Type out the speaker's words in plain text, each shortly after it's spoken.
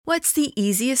What's the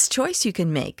easiest choice you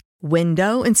can make?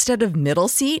 Window instead of middle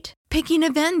seat? Picking a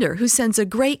vendor who sends a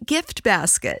great gift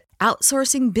basket?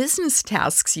 Outsourcing business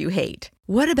tasks you hate?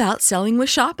 What about selling with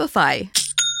Shopify?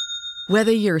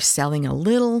 Whether you're selling a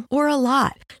little or a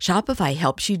lot, Shopify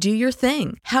helps you do your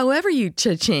thing, however you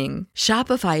cha-ching.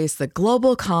 Shopify is the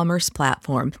global commerce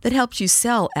platform that helps you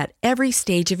sell at every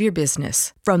stage of your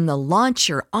business. From the launch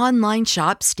your online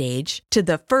shop stage to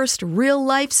the first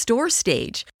real-life store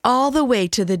stage, all the way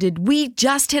to the did we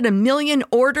just hit a million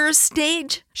orders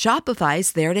stage.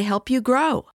 Shopify's there to help you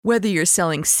grow. Whether you're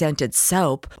selling scented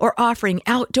soap or offering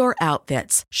outdoor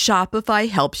outfits, Shopify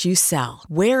helps you sell.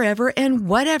 Wherever and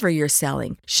whatever you're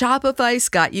selling, Shopify's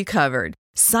got you covered.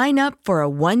 Sign up for a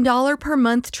 $1 per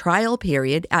month trial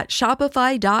period at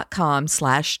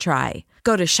shopify.com/try.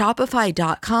 Go to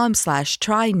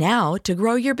shopify.com/try now to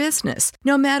grow your business,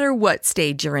 no matter what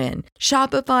stage you're in.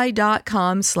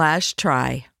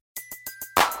 Shopify.com/try.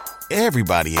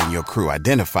 Everybody in your crew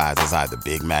identifies as either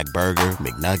Big Mac Burger,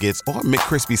 McNuggets, or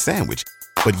McCrispy Sandwich.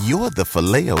 But you're the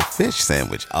Filet-O-Fish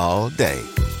Sandwich all day.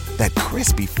 That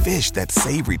crispy fish, that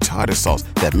savory tartar sauce,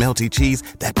 that melty cheese,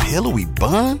 that pillowy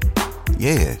bun.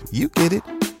 Yeah, you get it.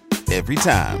 Every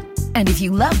time. And if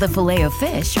you love the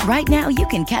Filet-O-Fish, right now you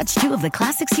can catch two of the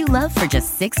classics you love for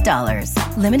just $6.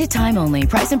 Limited time only.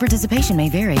 Price and participation may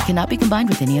vary. Cannot be combined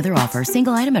with any other offer.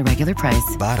 Single item at regular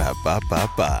price.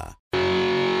 Ba-da-ba-ba-ba.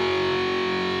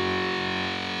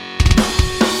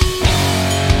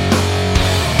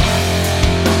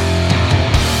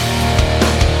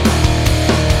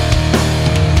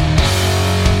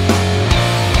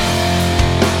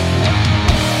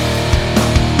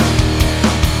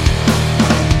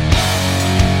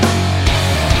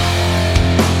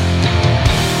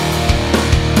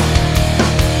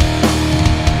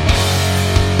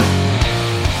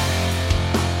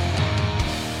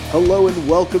 Hello and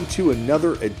welcome to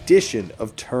another edition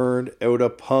of Turned Out a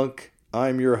Punk.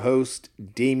 I'm your host,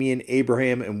 Damian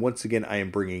Abraham, and once again I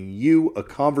am bringing you a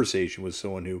conversation with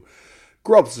someone who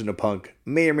grew up as a punk,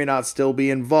 may or may not still be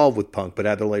involved with punk, but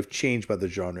had their life changed by the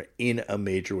genre in a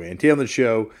major way. And today on the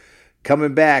show,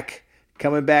 coming back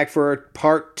for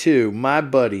part two, my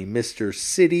buddy, Mr.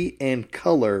 City and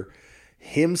Color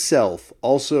himself,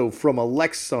 also from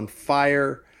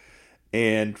Alexisonfire.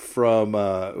 And from,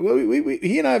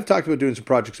 he and I have talked about doing some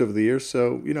projects over the years,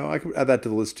 so, I could add that to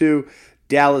the list too.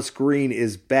 Dallas Green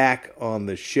is back on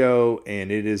the show,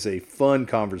 and it is a fun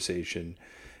conversation,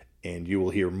 and you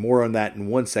will hear more on that in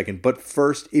 1 second. But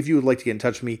first, if you would like to get in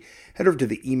touch with me, head over to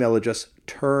the email address,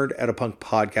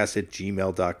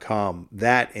 turnedoutapunkpodcast@gmail.com.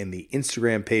 That and the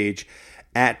Instagram page,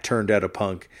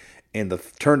 @turnedoutapunk, and the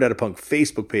Turned Out a Punk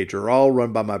Facebook page are all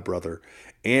run by my brother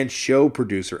and show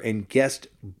producer and guest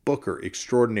booker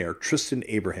extraordinaire, Tristan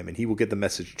Abraham, and he will get the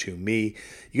message to me.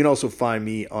 You can also find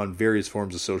me on various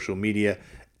forms of social media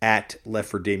at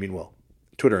 @LeftForDamian, well,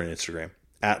 Twitter and Instagram,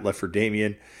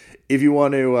 @LeftForDamian. If you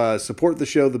want to support the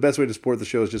show, the best way to support the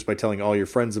show is just by telling all your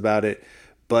friends about it,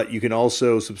 but you can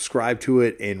also subscribe to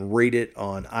it and rate it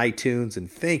on iTunes,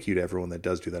 and thank you to everyone that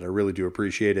does do that. I really do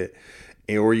appreciate it.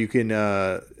 Or you can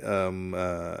head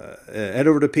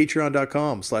over to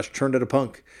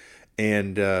patreon.com/turnedoutapunk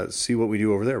and see what we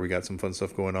do over there. We got some fun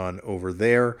stuff going on over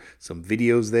there, some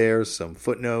videos there, some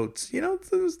footnotes.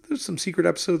 There's some secret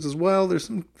episodes as well. There's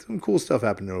some cool stuff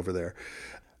happening over there.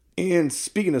 And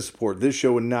speaking of support, this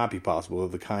show would not be possible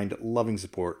without the kind, loving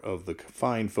support of the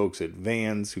fine folks at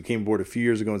Vans who came aboard a few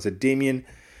years ago and said, Damian,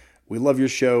 we love your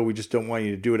show. We just don't want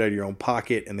you to do it out of your own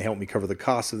pocket. And they helped me cover the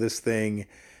cost of this thing.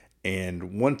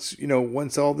 And once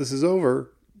all this is over,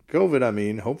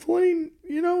 COVID, hopefully,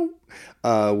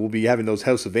 we'll be having those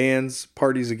House of Vans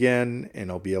parties again, and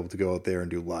I'll be able to go out there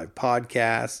and do live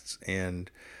podcasts.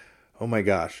 And oh my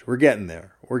gosh, we're getting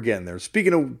there.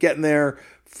 Speaking of getting there,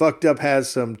 Fucked Up has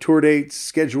some tour dates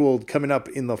scheduled coming up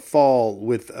in the fall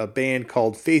with a band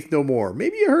called Faith No More.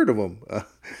 Maybe you heard of them.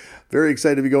 Very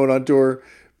excited to be going on tour,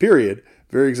 period.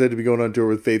 Very excited to be going on tour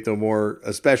with Faith No More,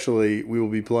 especially we will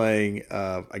be playing,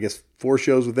 4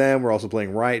 shows with them. We're also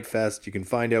playing Riot Fest. You can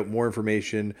find out more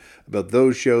information about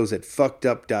those shows at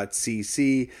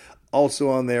fuckedup.cc. Also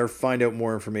on there, find out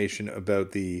more information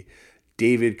about the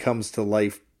David Comes to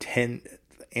Life 10th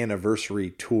anniversary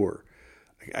tour.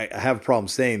 I have a problem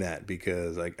saying that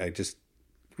because I just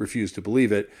refuse to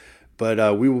believe it.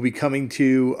 But we will be coming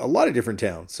to a lot of different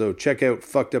towns. So check out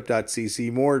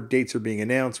fuckedup.cc. More dates are being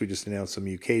announced. We just announced some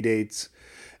UK dates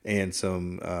and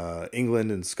some England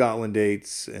and Scotland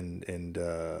dates and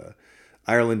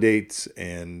Ireland dates.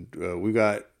 And we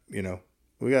got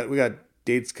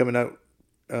dates coming out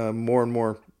more and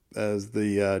more as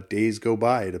the days go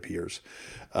by, it appears.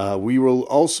 We will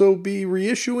also be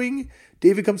reissuing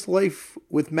David Comes to Life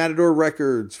with Matador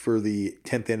Records for the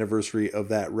 10th anniversary of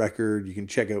that record. You can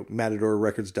check out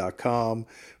matadorrecords.com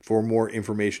for more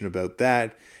information about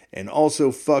that. And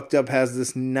also, Fucked Up has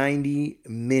this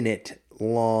 90-minute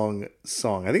long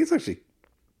song. I think it's actually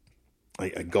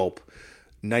a gulp,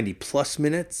 90 plus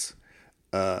minutes.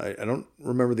 I don't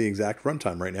remember the exact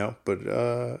runtime right now, but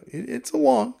it's a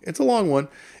long one,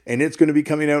 and it's going to be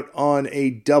coming out on a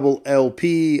double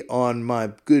LP on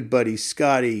my good buddy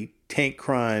Scotty Tank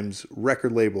Crimes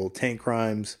record label,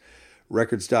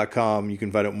 tankcrimesrecords.com. You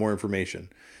can find out more information.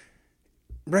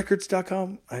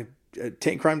 Records.com,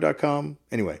 tankcrime.com.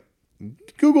 Anyway,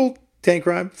 Google Tank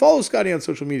Crime. Follow Scotty on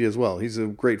social media as well. He's a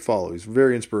great follow. He's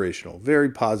very inspirational, very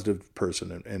positive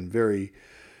person, and very,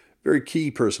 very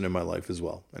key person in my life as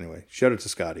well. Anyway, shout out to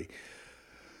Scotty.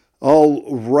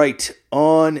 All right,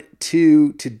 on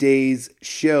to today's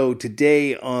show.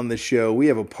 Today on the show, we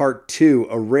have a part 2,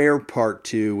 a rare part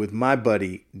 2 with my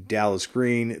buddy Dallas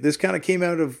Green. This kind of came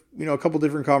out of, a couple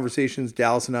different conversations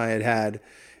Dallas and I had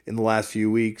in the last few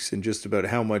weeks, and just about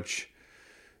how much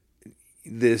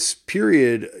this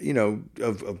period,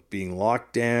 of being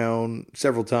locked down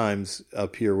several times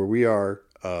up here where we are.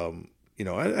 I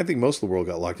think most of the world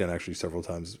got locked down actually several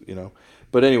times,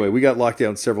 But anyway, we got locked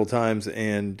down several times,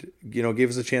 and, gave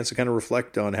us a chance to kind of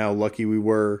reflect on how lucky we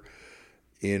were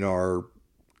in our,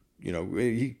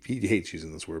 he hates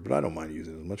using this word, but I don't mind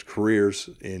using it as much, careers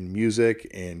in music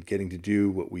and getting to do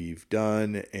what we've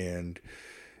done. And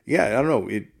yeah, I don't know,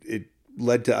 it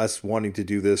led to us wanting to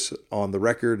do this on the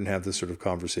record and have this sort of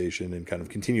conversation and kind of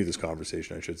continue this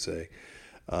conversation, I should say.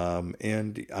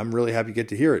 And I'm really happy to get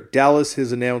to hear it. Dallas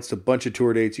has announced a bunch of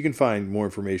tour dates. You can find more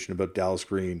information about Dallas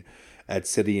Green at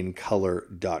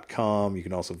cityandcolor.com. You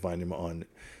can also find him on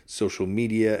social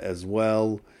media as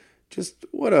well. Just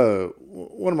one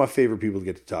of my favorite people to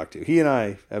get to talk to. He and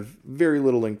I have very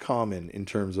little in common in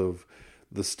terms of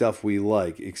the stuff we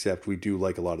like, except we do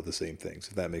like a lot of the same things,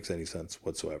 if that makes any sense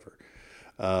whatsoever.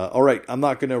 All right, I'm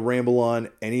not going to ramble on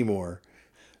anymore.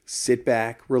 Sit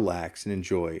back, relax, and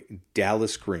enjoy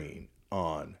Dallas Green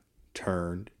on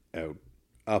Turned Out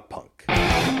a Punk.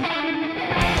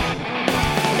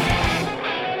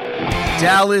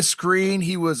 Dallas Green,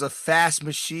 he was a fast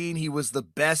machine. He was the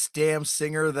best damn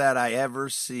singer that I ever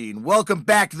seen. Welcome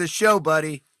back to the show,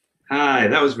 buddy. Hi,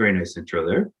 that was a very nice intro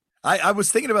there. I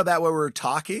was thinking about that while we were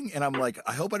talking, and I'm like,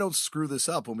 I hope I don't screw this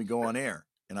up when we go on air.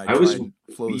 And I was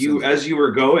as you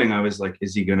were going, I was like,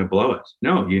 is he going to blow it?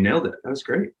 No, you nailed it. That was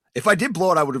great. If I did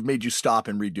blow it, I would have made you stop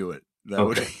and redo it.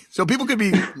 So people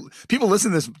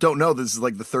listening to this don't know this is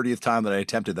like the 30th time that I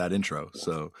attempted that intro.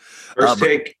 So first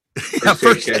take.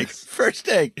 First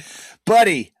take.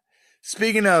 Buddy,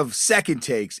 speaking of second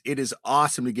takes, it is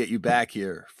awesome to get you back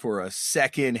here for a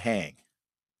second hang.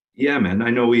 Yeah, man.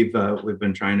 I know we've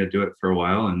been trying to do it for a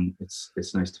while, and it's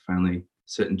nice to finally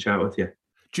sit and chat with you.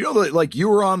 Do you know that, like, you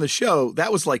were on the show,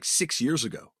 that was like 6 years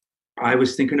ago? I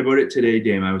was thinking about it today,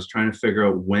 Dame. I was trying to figure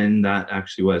out when that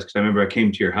actually was, because I remember I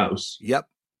came to your house. Yep.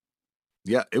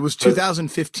 Yeah, it was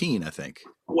 2015, I think.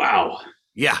 Wow.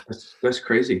 Yeah. That's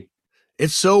crazy.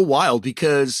 It's so wild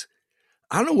because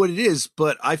I don't know what it is,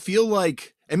 but I feel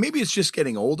like, and maybe it's just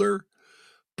getting older,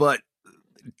 but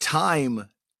time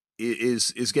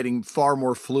is getting far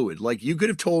more fluid. Like, you could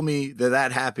have told me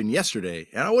that happened yesterday,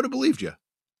 and I would have believed you.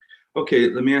 Okay,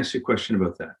 let me ask you a question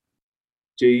about that.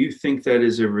 Do you think that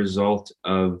is a result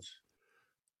of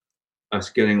us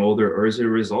getting older, or is it a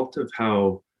result of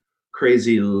how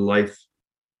crazy life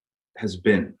has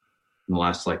been in the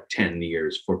last 10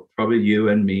 years for probably you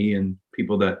and me and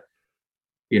people that,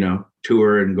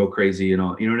 tour and go crazy and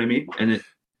all, you know what I mean? And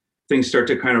things start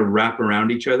to kind of wrap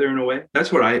around each other in a way.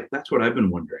 That's what I've been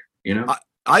wondering,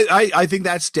 I think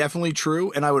that's definitely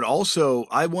true. And I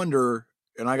wonder,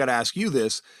 and I got to ask you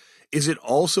this, is it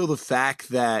also the fact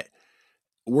that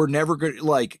we're never going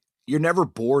to, you're never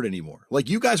bored anymore? Like,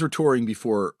 you guys were touring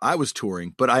before I was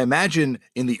touring, but I imagine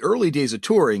in the early days of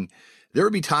touring, there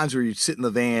would be times where you'd sit in the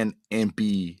van and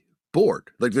be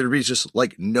bored. Like, there'd be just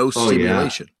no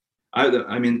stimulation. Yeah.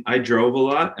 I mean, I drove a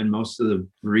lot, and most of the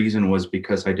reason was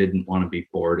because I didn't want to be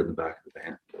bored in the back of the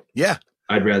van. Yeah.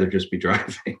 I'd rather just be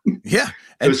driving. Yeah.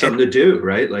 It was something to do,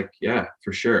 right? Yeah,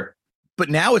 for sure. But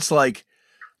now it's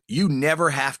you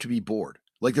never have to be bored.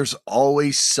 There's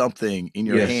always something in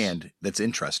your hand that's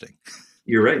interesting.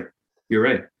 You're right.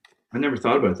 I never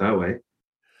thought about it that way.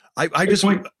 I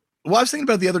was thinking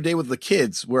about it the other day with the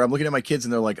kids, where I'm looking at my kids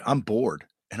and they're like, I'm bored.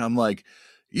 And I'm like,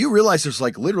 you realize there's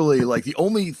literally the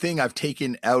only thing I've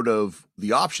taken out of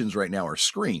the options right now are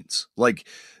screens.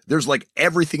 There's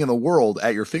everything in the world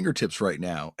at your fingertips right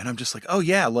now. And I'm just like, oh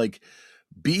yeah,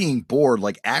 being bored,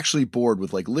 like actually bored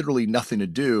with like literally nothing to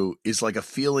do, is like a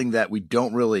feeling that we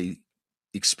don't really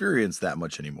experience that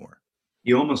much anymore.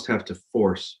 You almost have to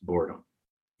force boredom.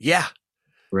 Yeah.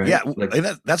 Right. Yeah. Like,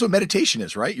 and that's what meditation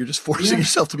is, right? You're just forcing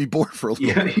yourself to be bored for a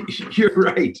little bit. You're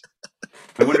right.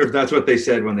 I wonder if that's what they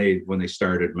said when they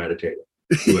started meditating,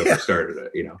 whoever started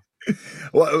it, you know?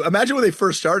 Well, imagine when they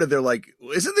first started, they're like,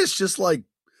 isn't this just like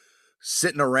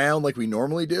sitting around like we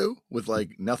normally do with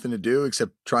like nothing to do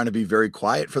except trying to be very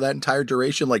quiet for that entire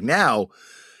duration? Like now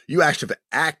you actually have to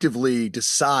actively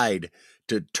decide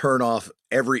to turn off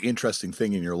every interesting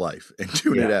thing in your life and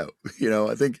tune it out. You know,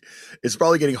 I think it's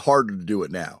probably getting harder to do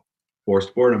it now.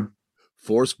 Forced boredom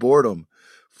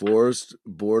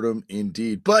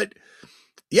Indeed. But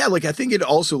yeah, like I think it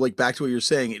also, like back to what you're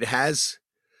saying, it has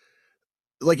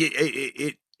like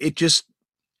it just,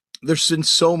 there's been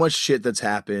so much shit that's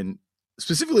happened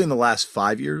specifically in the last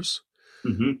 5 years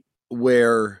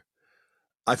where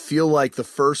I feel like the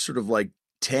first sort of like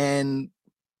 10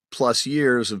 plus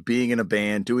years of being in a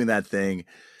band, doing that thing,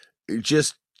 it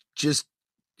just,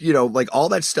 you know, like all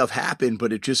that stuff happened,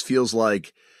 but it just feels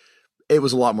like it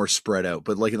was a lot more spread out.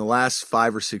 But like in the last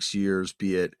 5 or 6 years,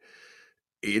 be it,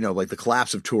 you know, like the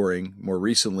collapse of touring more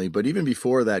recently, but even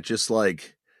before that, just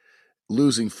like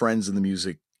losing friends in the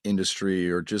music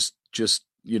industry or just,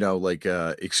 you know, like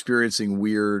experiencing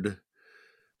weird,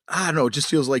 I don't know, it just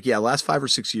feels like, last 5 or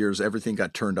 6 years, everything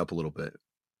got turned up a little bit.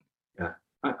 Yeah,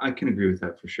 I can agree with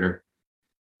that for sure.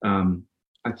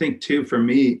 I think too, for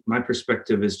me, my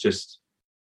perspective is just,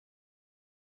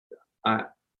 I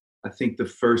think the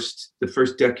first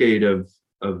decade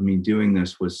of me doing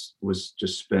this was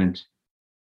just spent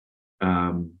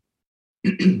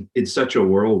it's such a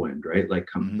whirlwind, right? Like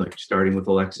like starting with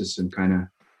Alexis and kind of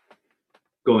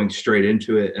going straight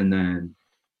into it, and then,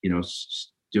 you know,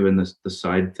 doing the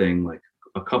side thing like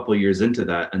a couple years into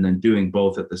that, and then doing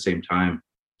both at the same time,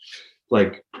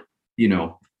 like, you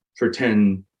know, for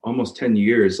almost 10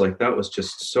 years. Like that was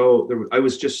just so, I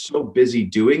was just so busy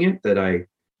doing it that I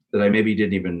maybe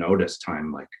didn't even notice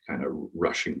time like kind of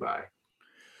rushing by,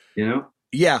 you know?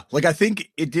 Yeah. Like I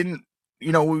think it didn't,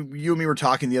 you know, you and me were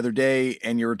talking the other day,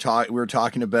 and we were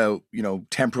talking about, you know,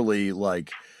 temporally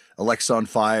like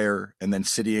Alexisonfire and then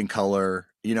City in Color,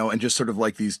 you know, and just sort of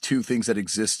like these two things that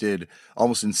existed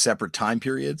almost in separate time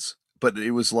periods, but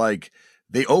it was like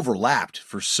they overlapped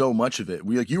for so much of it.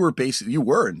 You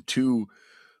were in two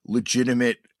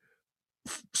legitimate,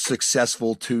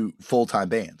 successful, two full-time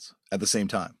bands at the same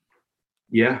time.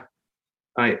 Yeah.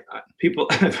 I've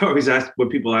always asked, when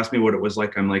people ask me what it was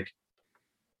like, I'm like,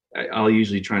 I'll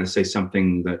usually try to say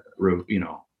something that, you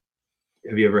know,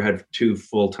 have you ever had two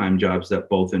full-time jobs that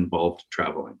both involved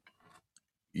traveling?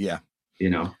 Yeah. You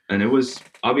know, and it was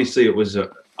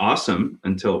awesome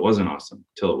until it wasn't awesome,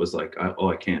 till it was like, I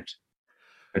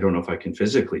don't know if I can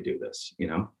physically do this, you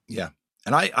know? Yeah.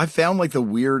 And I found like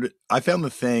the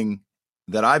thing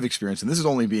that I've experienced, and this is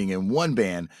only being in one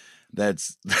band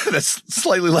that's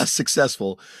slightly less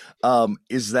successful,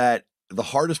 is that the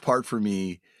hardest part for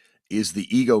me is the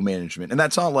ego management. And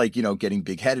that's not like, you know, getting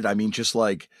big headed. I mean, just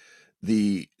like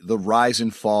the rise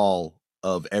and fall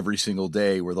of every single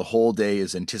day, where the whole day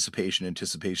is anticipation,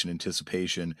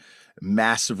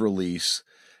 massive release,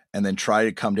 and then try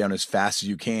to come down as fast as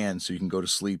you can so you can go to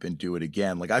sleep and do it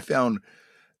again. Like I found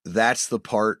that's the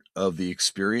part of the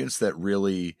experience that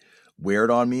really weared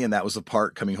on me. And that was the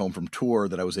part coming home from tour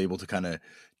that I was able to kind of,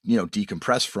 you know,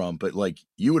 decompress from. But like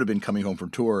you would have been coming home from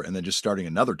tour and then just starting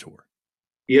another tour.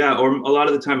 Yeah. Or a lot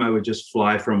of the time I would just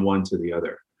fly from one to the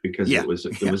other because it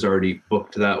was already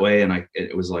booked that way. And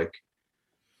it was like,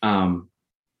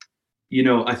 you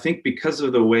know, I think because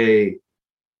of the way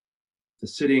the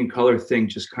City in Color thing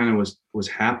just kind of was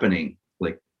happening,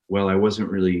 like, well, I wasn't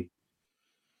really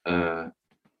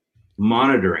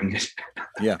monitoring it.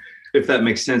 Yeah. If that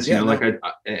makes sense, you know, like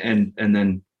and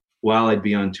then while I'd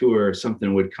be on tour,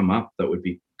 something would come up that would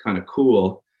be kind of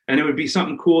cool. And it would be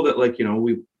something cool that, like, you know,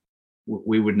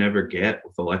 we would never get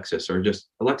with Alexis, or just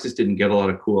Alexis didn't get a lot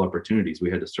of cool opportunities. We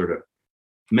had to sort of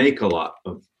make a lot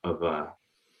of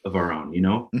our own, you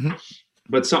know,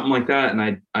 but something like that. And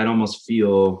I'd almost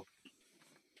feel,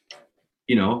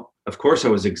 you know, of course I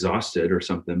was exhausted or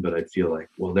something, but I'd feel like,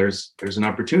 well, there's an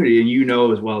opportunity. And you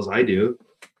know, as well as I do,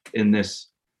 in this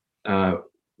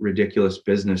ridiculous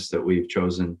business that we've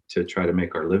chosen to try to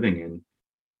make our living in,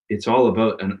 it's all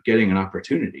about getting an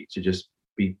opportunity to just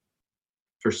be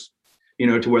first, you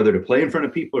know, to whether to play in front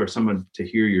of people or someone to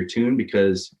hear your tune,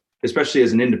 because especially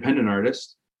as an independent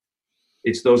artist,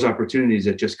 it's those opportunities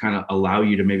that just kind of allow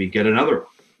you to maybe get another one,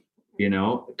 you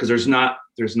know, because there's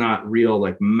not real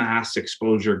like mass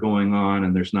exposure going on,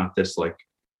 and there's not this like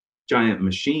giant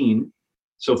machine.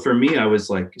 So for me, I was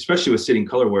like, especially with City and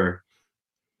Color, where,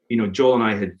 you know, Joel and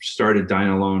I had started Dying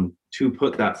Alone to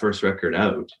put that first record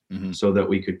out so that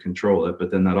we could control it.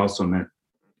 But then that also meant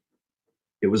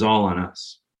it was all on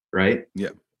us. Right. Yeah.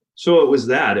 So it was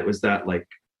that like,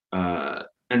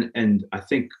 and I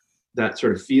think that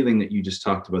sort of feeling that you just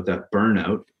talked about, that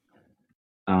burnout,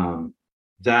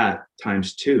 that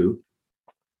times two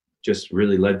just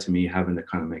really led to me having to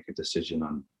kind of make a decision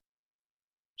on,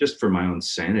 just for my own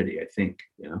sanity, I think,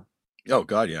 you know? Oh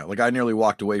God. Yeah. Like I nearly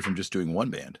walked away from just doing one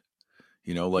band,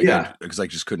 you know, like, because I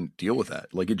just couldn't deal with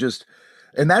that. Like it just,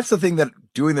 and that's the thing that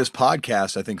doing this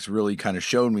podcast, I think has really kind of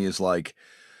shown me is like,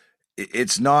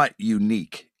 it's not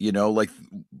unique, you know, like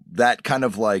that kind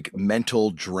of like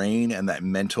mental drain and that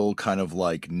mental kind of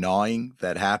like gnawing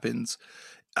that happens.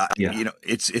 You know,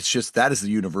 it's just, that is the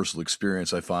universal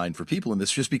experience I find for people. And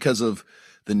this just because of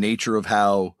the nature of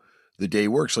how the day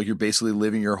works. Like you're basically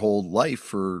living your whole life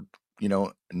for, you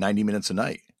know, 90 minutes a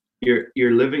night. You're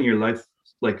living your life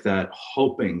like that,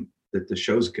 hoping that the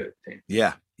show's good. Dan.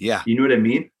 Yeah. Yeah. You know what I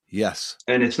mean? Yes.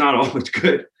 And it's not always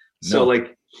good. So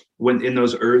like when in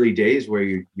those early days where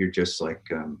you're just like,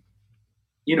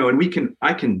 you know, and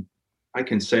I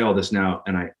can say all this now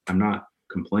and I'm not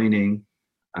complaining.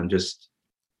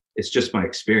 It's just my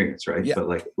experience. Right. Yeah. But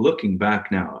like looking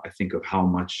back now, I think of how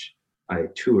much I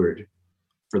toured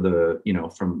for the, you know,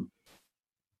 from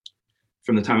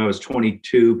the time I was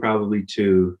 22, probably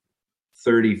to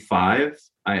 35,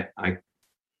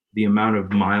 the amount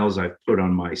of miles I've put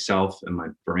on myself and my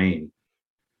brain,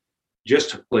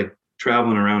 just like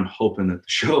traveling around hoping that the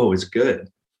show is good.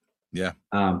 Yeah.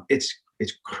 It's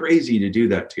crazy to do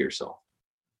that to yourself,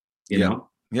 you know?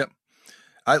 Yep.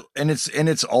 And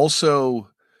it's also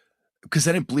because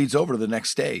then it bleeds over to the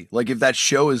next day. Like if that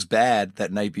show is bad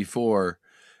that night before,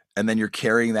 and then you're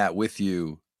carrying that with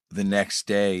you the next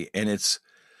day, and it's,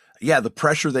 the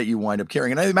pressure that you wind up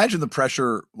carrying. And I imagine the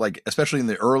pressure, like, especially in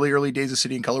the early days of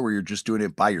City and Color, where you're just doing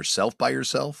it by yourself,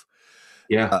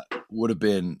 would have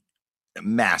been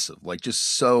massive. Like just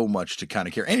so much to kind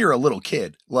of carry. And you're a little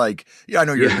kid. Like, I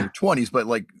know you're in your 20s, but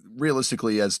like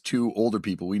realistically, as two older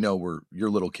people, we know you're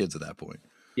little kids at that point.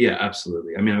 Yeah,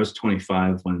 absolutely. I mean, I was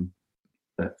 25 when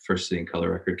that first City and Color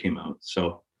record came out.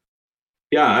 So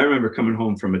yeah, I remember coming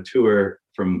home from a tour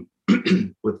from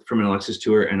an Alexis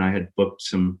tour, and I had booked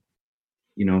some,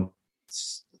 you know,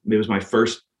 it was my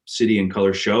first City and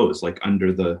Color shows, like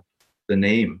under the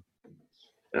name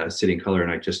City and Color,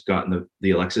 and I just got in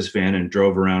the Alexis van and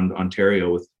drove around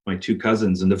Ontario with my two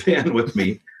cousins in the van with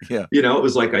me. Yeah, you know, it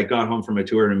was like I got home from a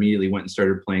tour and immediately went and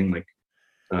started playing like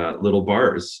little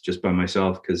bars just by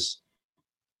myself, because,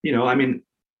 you know, I mean,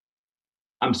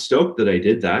 I'm stoked that I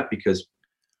did that because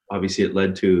obviously it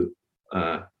led to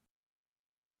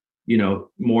you know,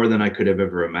 more than I could have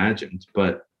ever imagined.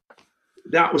 But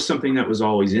that was something that was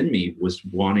always in me, was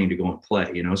wanting to go and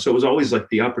play, you know? So it was always like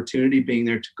the opportunity being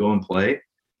there to go and play.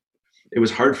 It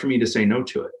was hard for me to say no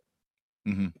to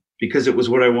it because it was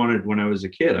what I wanted when I was a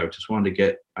kid. I just wanted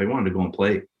to go and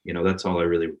play, you know, that's all I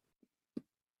really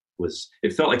was.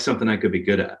 It felt like something I could be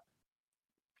good at,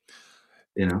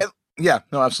 you know? Yeah,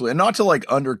 no, absolutely. And not to like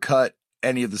undercut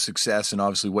any of the success and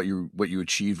obviously what you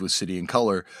achieved with City and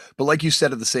Color, but like you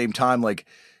said, at the same time, like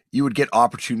you would get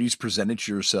opportunities presented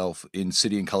to yourself in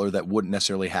City and Color that wouldn't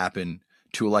necessarily happen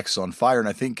to Alexisonfire. And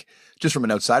I think just from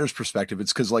an outsider's perspective,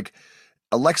 it's because like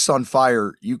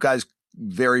Alexisonfire, you guys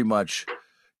very much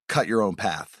cut your own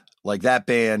path. Like that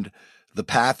band, the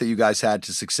path that you guys had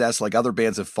to success, like other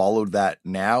bands have followed that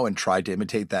now and tried to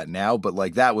imitate that now, but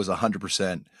like that was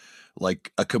 100%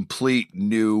 like a complete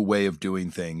new way of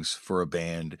doing things for a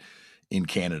band in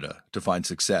Canada to find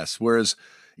success. Whereas,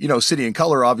 you know, City and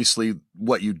Color, obviously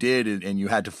what you did and you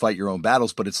had to fight your own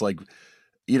battles, but it's like,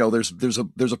 you know, there's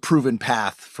a proven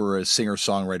path for a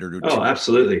singer-songwriter to. Oh,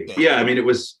 absolutely. Yeah. I mean,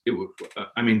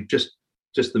 I mean,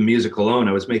 just the music alone,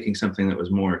 I was making something that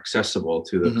was more accessible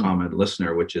to the common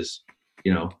listener, which is,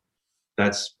 you know,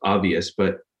 that's obvious.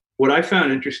 But what I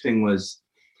found interesting was,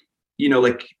 you know,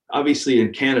 like obviously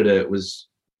in Canada,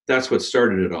 that's what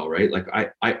started it all, right? Like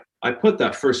I put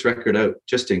that first record out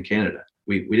just in Canada.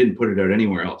 We didn't put it out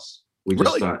anywhere else. We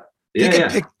just thought,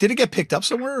 did it get picked up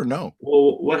somewhere or no?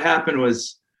 Well, what happened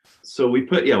was, so we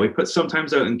put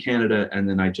sometimes out in Canada, and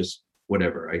then I just,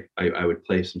 whatever, I would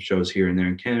play some shows here and there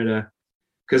in Canada.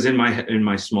 Cause in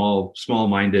my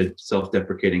small-minded,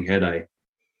 self-deprecating head,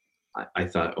 I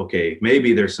thought, okay,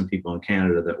 maybe there's some people in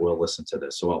Canada that will listen to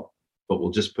this. But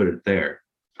we'll just put it there.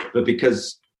 But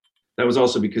because that was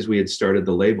also because we had started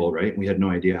the label, right? We had no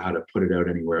idea how to put it out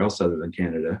anywhere else other than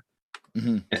Canada.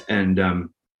 And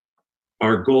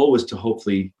our goal was to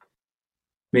hopefully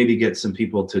maybe get some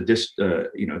people to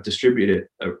distribute it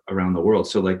around the world.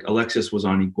 So like Alexis was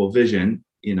on Equal Vision,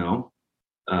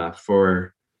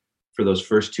 for those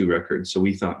first two records. So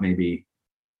we thought maybe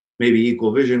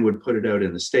Equal Vision would put it out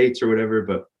in the States or whatever.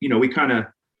 But we kind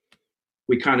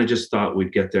of just thought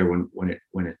we'd get there when it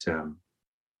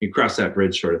you cross that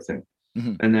bridge sort of thing.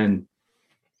 Mm-hmm. And then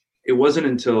it wasn't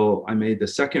until I made the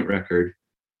second record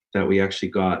that we actually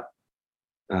got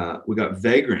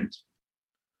Vagrant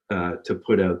to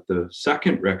put out the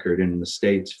second record in the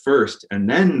States first, and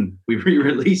then we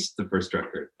re-released the first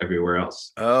record everywhere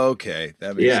else. Okay,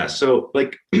 that makes sense. So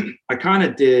like I kind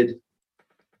of did.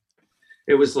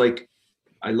 It was like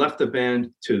I left the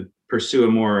band to pursue a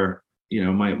more,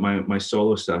 my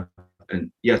solo stuff,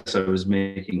 and yes, I was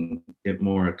making it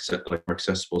more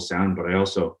accessible sound, but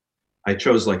I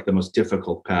chose like the most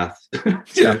difficult path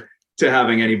to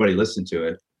having anybody listen to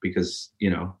it, because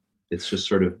it's just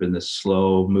sort of been this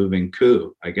slow moving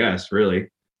coup, I guess, really.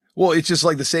 Well, it's just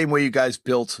like the same way you guys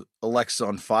built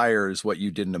Alexisonfire is what you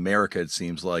did in America. It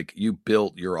seems like you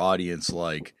built your audience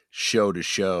like show to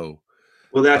show.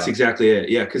 Well, that's exactly it.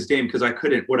 Yeah. Because I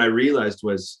couldn't, what I realized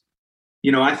was,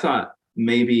 I thought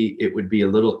maybe it would be a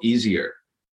little easier,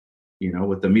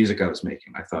 with the music I was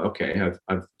making. I thought, okay,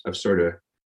 I've sort of,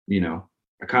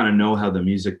 I kind of know how the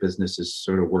music business is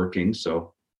sort of working.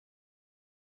 So,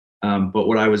 but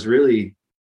what I was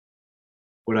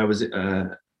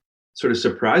sort of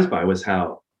surprised by was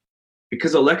how,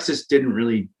 because Alexis didn't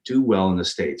really do well in the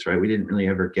States, right? We didn't really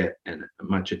ever get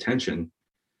much attention.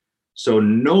 So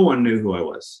no one knew who I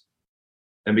was.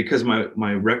 And because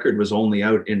my record was only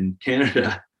out in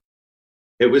Canada,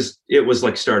 it was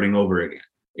like starting over again,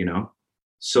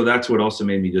 So that's what also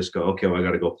made me just go, okay, well, I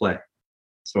got to go play.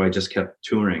 So I just kept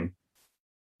touring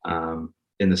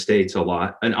in the States a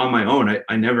lot. And on my own,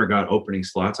 I never got opening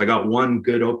slots. I got one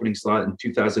good opening slot in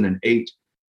 2008.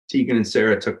 Tegan and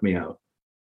Sarah took me out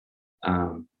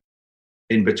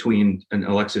in between an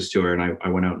Alexis tour, and I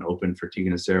went out and opened for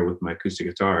Tegan and Sarah with my acoustic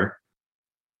guitar.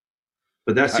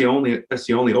 But that's the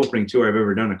only opening tour I've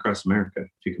ever done across America,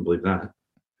 if you can believe that.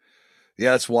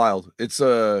 Yeah, it's wild. It's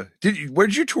where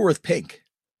did you tour with Pink?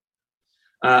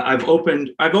 I've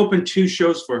opened 2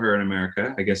 shows for her in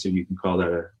America, I guess, if you can call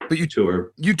that a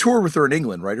tour. You tour with her in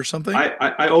England, right, or something?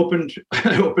 I opened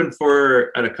for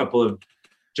her at a couple of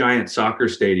giant soccer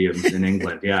stadiums in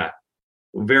England. Yeah,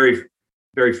 very,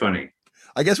 very funny.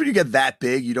 I guess when you get that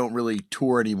big, you don't really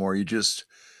tour anymore. You just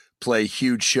play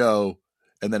huge show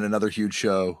and then another huge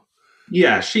show.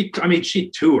 Yeah, she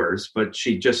tours, but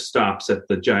she just stops at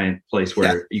the giant place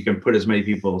where you can put as many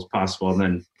people as possible, and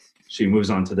then she moves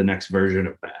on to the next version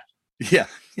of that. Yeah.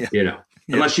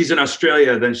 Unless she's in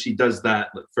Australia, then she does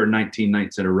that for 19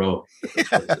 nights in a row.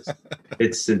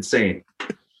 It's insane.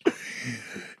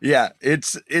 Yeah,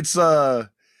 it's like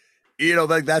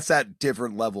that's that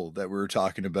different level that we were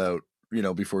talking about,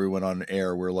 before we went on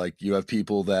air, where like you have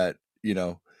people that,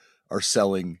 are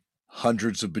selling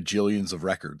hundreds of bajillions of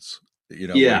records,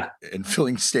 and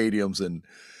filling stadiums, and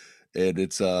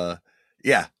it's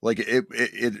like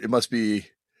it must be,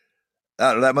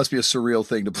 I don't know, that must be a surreal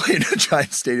thing to play in a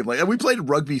giant stadium. Like, and we played in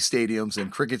rugby stadiums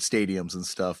and cricket stadiums and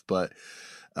stuff, but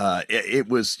it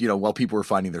was, while people were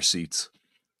finding their seats.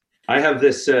 I have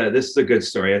this. This is a good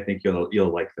story. I think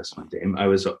you'll like this one, Dame. I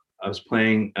was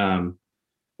playing.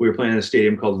 We were playing in a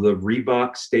stadium called the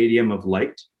Reebok Stadium of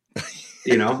Light.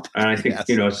 And I think Yes.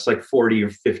 It's like 40 or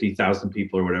 50,000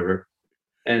 people or whatever.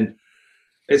 And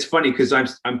it's funny because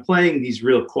I'm playing these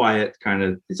real quiet kind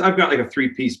of. I've got like a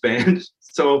 3-piece band,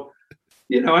 so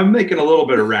I'm making a little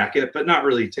bit of racket, but not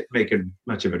really making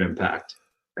much of an impact.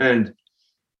 And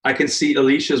I can see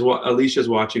Alicia's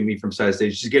watching me from side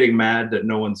stage. She's getting mad that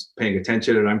no one's paying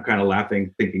attention, and I'm kind of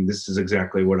laughing, thinking this is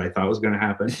exactly what I thought was going to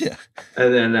happen. Yeah.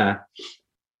 And then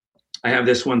I have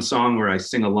this one song where I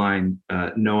sing a line,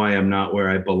 "No, I am not where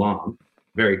I belong,"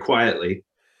 very quietly,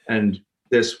 and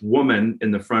this woman in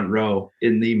the front row,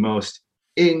 in the most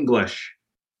English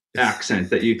accent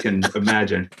that you can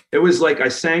imagine. It was like I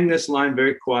sang this line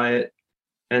very quiet,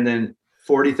 and then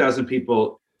 40,000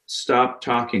 people stopped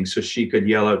talking so she could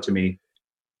yell out to me,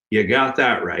 "You got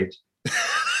that right."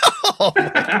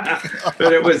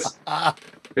 But it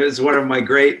was one of my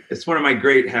great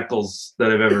heckles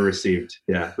that I've ever received.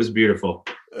 Yeah, it was beautiful.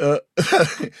 That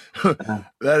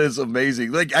is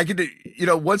amazing. Like I could,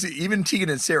 once even Tegan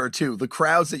and Sarah too, the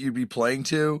crowds that you'd be playing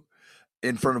to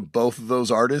in front of both of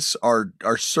those artists are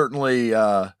certainly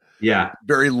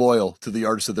very loyal to the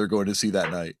artists that they're going to see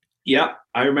that night. Yeah,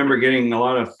 I remember getting a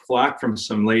lot of flack from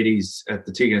some ladies at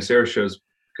the Tegan and Sarah shows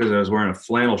because I was wearing a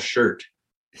flannel shirt.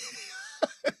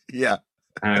 Yeah.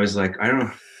 And I was like, I don't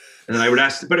know. And I would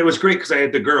ask, but it was great because I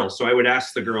had the girls. So I would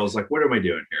ask the girls, like, what am I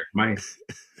doing here?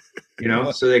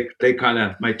 So they kind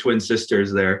of, my twin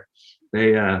sisters there,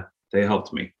 they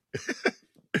helped me.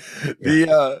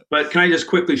 But can I just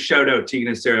quickly shout out Tegan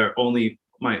and Sarah,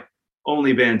 my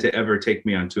only band to ever take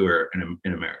me on tour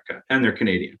in America, and they're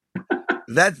Canadian.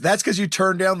 That's because you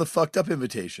turned down the fucked up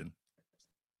invitation.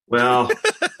 Well,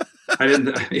 I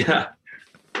didn't. Yeah.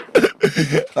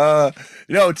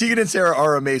 Tegan and Sarah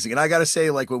are amazing. And I got to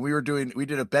say, like when we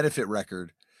did a benefit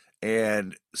record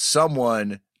and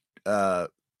someone,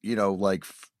 didn't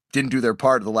do their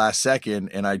part at the last second.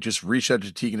 And I just reached out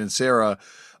to Tegan and Sarah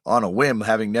on a whim,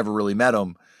 having never really met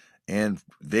them. And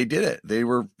they did it. They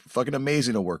were fucking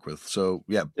amazing to work with. So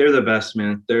yeah, they're the best,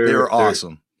 man. They're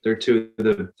awesome. They're two of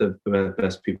the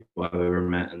best people I've ever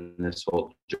met in this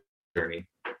whole journey,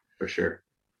 for sure.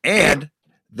 And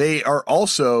they are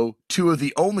also two of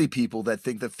the only people that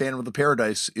think that Phantom of the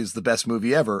Paradise is the best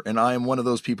movie ever, and I am one of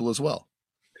those people as well.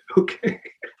 Okay.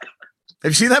 Have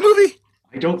you seen that movie?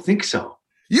 I don't think so.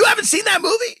 You haven't seen that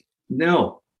movie?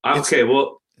 No. Okay,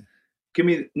 well,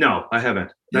 no, I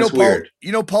haven't. That's weird.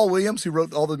 Paul Williams, who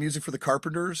wrote all the music for the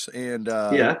Carpenters, and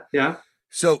yeah.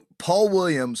 So Paul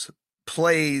Williams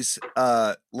plays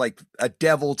like a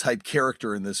devil type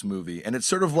character in this movie, and it's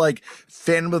sort of like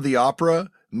Phantom of the Opera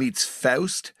meets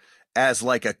Faust as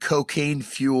like a cocaine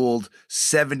fueled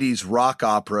 70s rock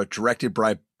opera directed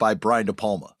by Brian De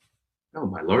Palma. Oh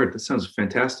my Lord, that sounds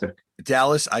fantastic.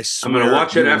 Dallas, I swear, I'm going to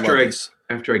watch it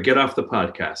after I get off the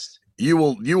podcast. You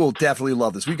will definitely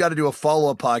love this. We got to do a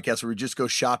follow-up podcast where we just go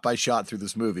shot by shot through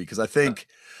this movie, because I think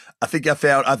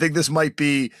this might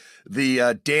be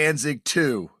the Danzig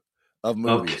 2 of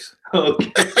movies.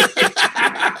 Okay.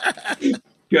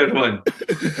 Good one.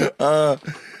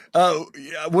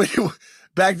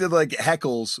 Back to like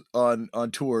heckles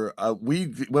on tour.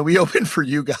 When we opened for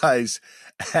you guys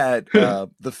at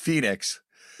the Phoenix.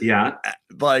 Yeah.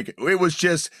 Like it was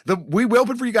just we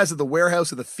opened for you guys at the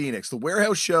Warehouse of the Phoenix. The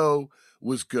Warehouse show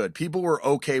was good. People were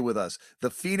okay with us. The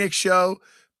Phoenix show,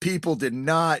 people did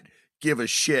not give a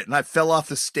shit. And I fell off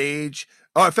the stage.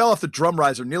 Oh, I fell off the drum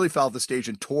riser, nearly fell off the stage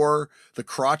and tore the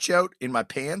crotch out in my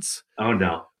pants. Oh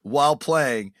no. While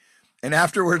playing. And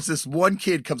afterwards, this one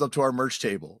kid comes up to our merch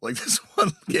table, like this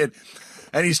one kid,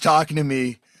 and he's talking to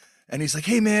me, and he's like,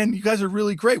 "Hey man, you guys are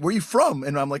really great. Where are you from?"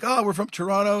 And I'm like, "Oh, we're from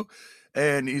Toronto."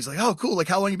 And he's like, "Oh, cool. Like,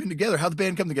 how long you been together? How'd the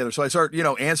band come together?" So I start,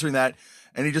 answering that,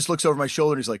 and he just looks over my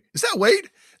shoulder and he's like, "Is that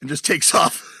Wade?" And just takes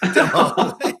off.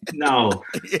 No.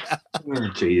 Yeah.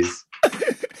 Oh, jeez.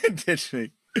 Ditched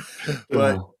me.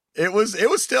 But it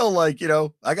was still like,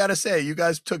 I gotta say, you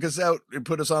guys took us out and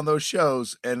put us on those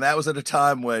shows, and that was at a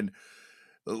time when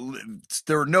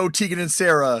there were no Tegan and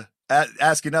Sarah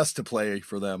asking us to play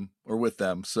for them or with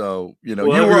them. So, you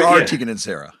were our Tegan and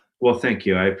Sarah. Well, thank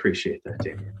you. I appreciate that,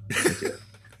 Damien.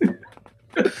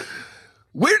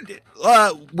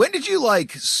 When did you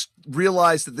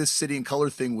realize that this City and Color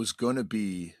thing was going to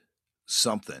be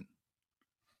something?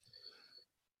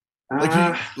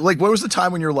 When was the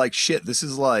time when you're like, shit, this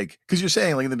is because you're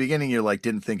saying in the beginning, you're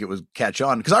didn't think it would catch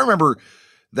on. Because I remember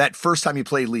that first time you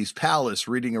played Lee's Palace,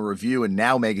 reading a review in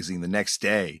Now Magazine the next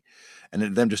day, and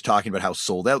then them just talking about how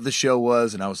sold out the show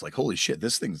was. And I was like, holy shit,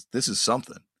 this is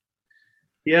something.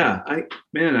 Yeah. I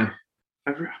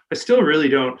still really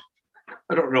I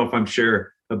don't know if I'm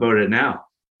sure about it now,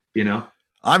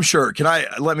 I'm sure.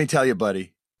 Let me tell you,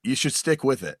 buddy, you should stick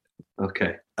with it.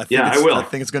 Okay. I will. I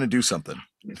think it's going to do something.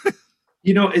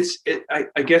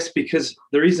 I guess because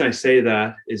the reason I say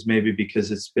that is maybe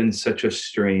because it's been such a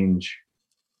strange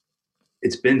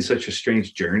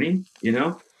journey,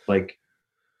 like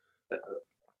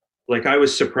I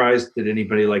was surprised that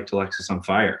anybody liked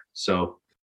Alexisonfire. So,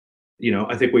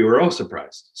 I think we were all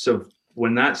surprised. So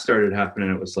when that started happening,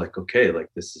 it was like, okay,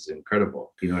 this is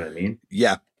incredible. You know what I mean?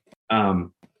 Yeah.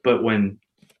 But when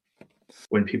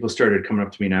people started coming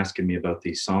up to me and asking me about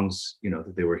these songs,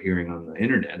 that they were hearing on the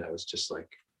internet, I was just like,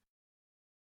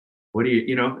 what do it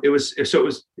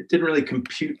didn't really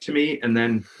compute to me. And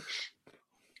then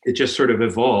it just sort of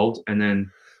evolved. And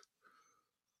then,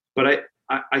 but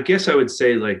I guess I would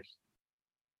say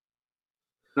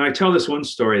now I tell this one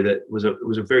story that was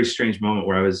a very strange moment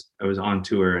where I was on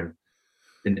tour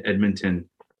in Edmonton,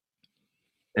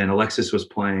 and Alexis was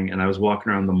playing, and I was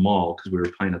walking around the mall because we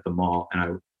were playing at the mall,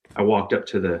 and I walked up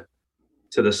to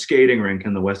the skating rink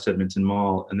in the West Edmonton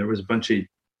Mall, and there was a bunch of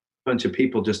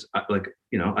people just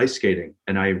ice skating,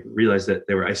 and I realized that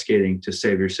they were ice skating to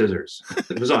Save Your Scissors.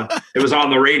 It was on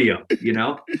the radio,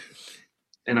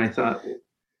 and I thought,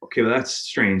 okay, well that's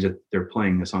strange that they're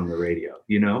playing this on the radio,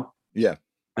 Yeah.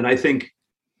 And I think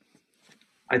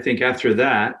after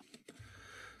that,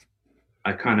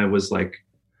 I kind of was like,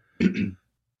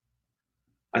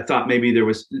 I thought maybe there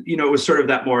was, it was sort of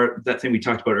that thing we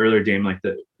talked about earlier, Dame, like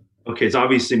okay, it's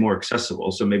obviously more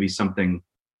accessible. So maybe something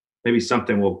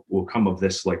will come of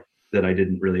this, like that I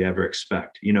didn't really ever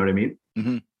expect. You know what I mean?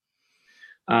 Mm-hmm.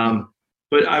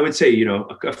 But I would say,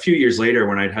 a few years later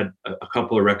when I'd had a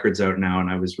couple of records out now and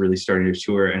I was really starting to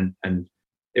tour and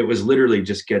it was literally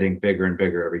just getting bigger and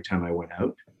bigger every time I went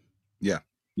out. Yeah.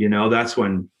 That's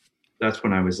when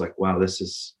I was like, wow, this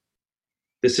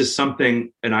is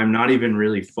something, and I'm not even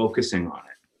really focusing on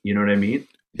it. You know what I mean?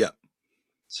 Yeah.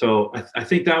 So I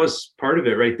think that was part of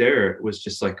it right there. It was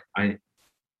just like, I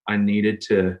needed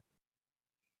to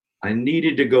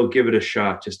go give it a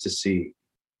shot just to see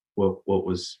what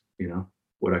was,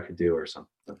 what I could do or something,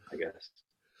 I guess.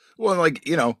 Well, like,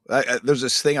 there's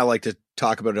this thing I like to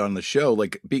talk about on the show,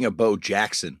 like being a Bo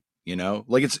Jackson,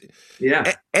 like it's,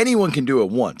 anyone can do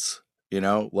it once,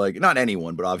 like not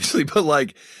anyone, but obviously, but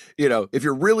like, if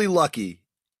you're really lucky,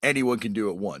 anyone can do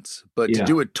it once, but to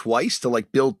do it twice, to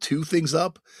like build two things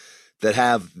up that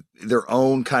have their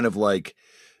own kind of like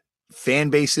fan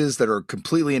bases that are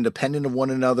completely independent of one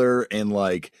another. And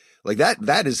like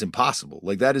that is impossible.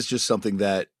 Like that is just something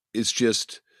that is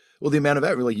just, well, the amount of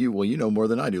effort, like you know more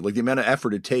than I do, like the amount of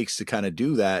effort it takes to kind of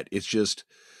do that. It's just,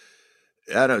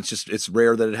 I don't know. It's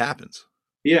rare that it happens.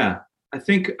 Yeah. I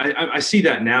think I see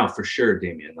that now for sure,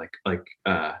 Damien, like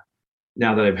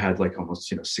now that I've had like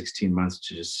almost, 16 months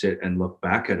to just sit and look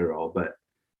back at it all.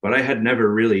 But I had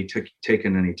never really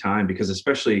taken any time because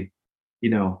especially,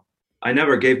 I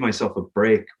never gave myself a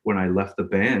break when I left the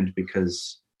band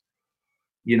because,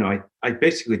 I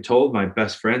basically told my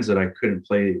best friends that I couldn't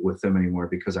play with them anymore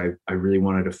because I really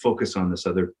wanted to focus on this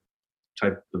other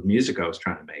type of music I was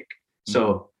trying to make. Mm-hmm.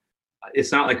 So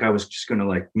it's not like I was just going to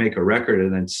like make a record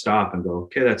and then stop and go,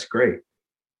 okay, that's great.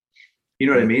 You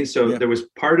know what I mean? So there was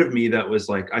part of me that was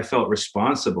like, I felt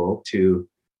responsible to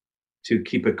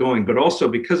keep it going, but also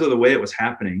because of the way it was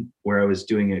happening, where I was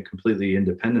doing it completely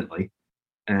independently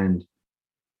and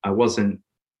I wasn't,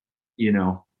 you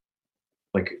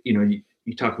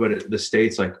talk about it, the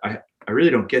States, like I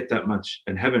really don't get that much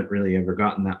and haven't really ever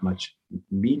gotten that much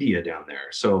media down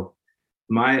there. So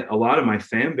a lot of my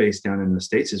fan base down in the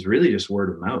States is really just word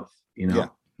of mouth, Yeah.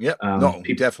 No,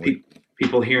 definitely.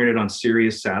 People hearing it on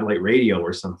Sirius satellite radio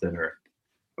or something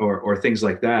or things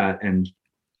like that. And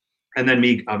then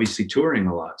me obviously touring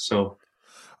a lot. So,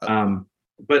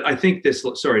 but I think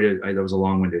that was a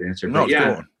long-winded answer, but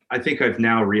yeah, I think I've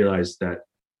now realized that,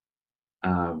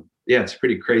 it's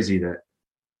pretty crazy that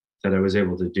I was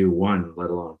able to do one,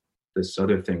 let alone this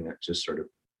other thing that just sort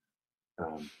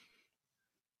of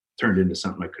turned into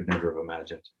something I could never have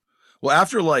imagined. Well,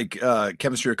 after like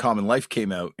Chemistry of Common Life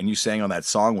came out and you sang on that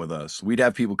song with us, we'd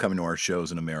have people coming to our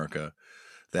shows in America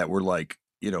that were like,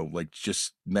 like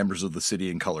just members of the City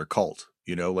and Color cult,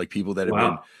 like people that had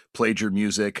been played your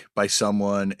music by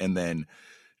someone and then,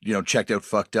 checked out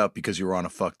Fucked Up because you were on a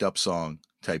Fucked Up song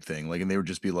type thing. Like, and they would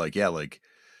just be like, yeah, like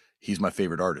he's my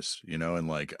favorite artist, and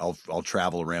like, I'll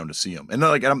travel around to see him. And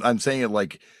like, I'm saying it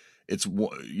like it's,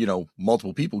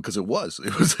 multiple people because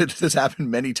this happened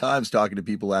many times talking to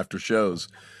people after shows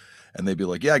and they'd be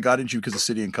like, yeah, I got into you because of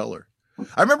City and Color.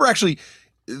 I remember actually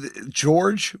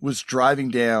George was driving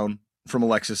down from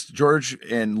Alexis. George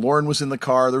and Lauren was in the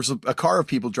car. There was a car of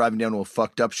people driving down to a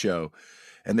Fucked Up show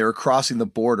and they were crossing the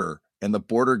border and the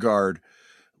border guard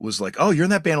was like, oh, you're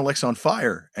in that band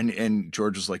Alexisonfire. And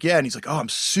George was like, yeah. And he's like, oh, I'm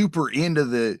super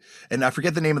into and I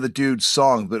forget the name of the dude's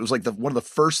song, but it was like one of the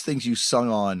first things you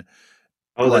sung on.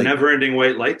 Oh, like, the Never Ending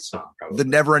White Light song, probably. The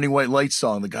Never Ending White Light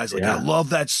song. The guy's like, I love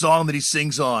that song that he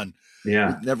sings on.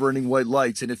 Yeah. Never Ending White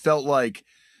Lights. And it felt like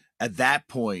at that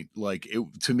point, like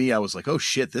to me, I was like, oh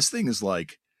shit, this thing is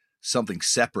like something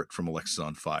separate from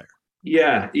Alexisonfire.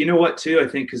 Yeah. You know what, too? I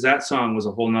think because that song was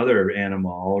a whole nother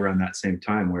animal all around that same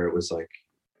time where it was like,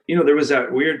 there was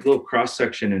that weird little cross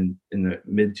section in the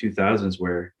mid 2000s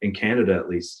where in Canada, at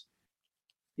least,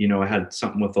 I had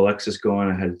something with Alexis going,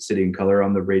 I had City and Color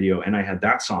on the radio and I had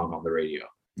that song on the radio.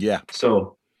 Yeah.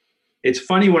 So it's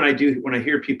funny when I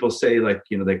hear people say like,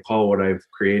 they call what I've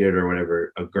created or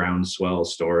whatever a groundswell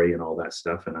story and all that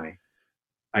stuff. And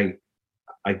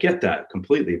I get that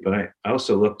completely, but I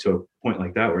also look to a point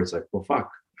like that where it's like, well, fuck,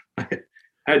 I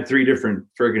had 3 different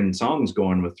friggin' songs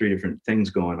going with 3 different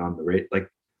things going on the radio. Like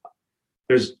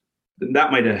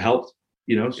that might have helped,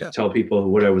 tell people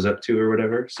what I was up to or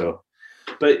whatever. So,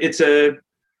 but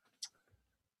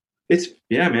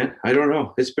yeah, man, I don't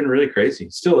know. It's been really crazy.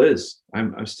 It still is.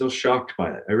 I'm still shocked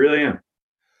by it. I really am.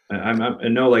 I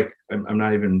know, like, I'm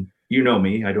not even,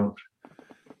 me. I don't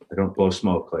blow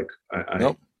smoke. Like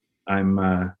nope.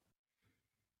 I'm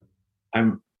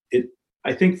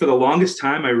I think for the longest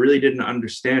time, I really didn't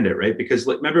understand it, right? Because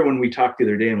remember when we talked the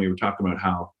other day and we were talking about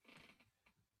how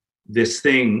this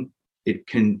thing,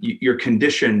 you're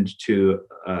conditioned to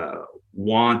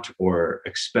want or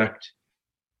expect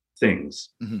things,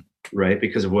 mm-hmm. right?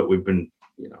 Because of what we've been,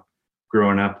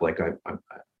 growing up. Like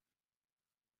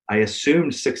I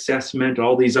assumed success meant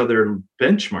all these other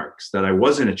benchmarks that I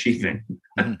wasn't achieving,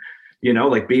 mm-hmm.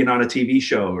 Like being on a TV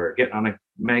show or getting on a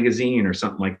magazine or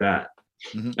something like that.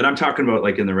 Mm-hmm. And I'm talking about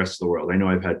like in the rest of the world. I know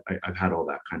I've had all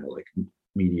that kind of like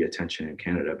media attention in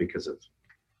Canada because of,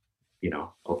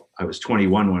 I was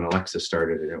 21 when Alexis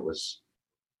started, and it was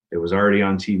already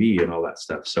on TV and all that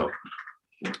stuff. So,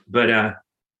 but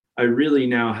I really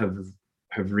now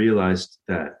have realized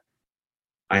that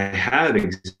I have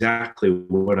exactly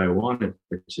what I wanted,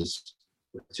 which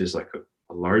is like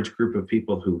a large group of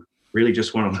people who really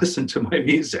just want to listen to my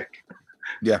music.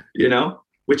 Yeah.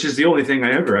 Which is the only thing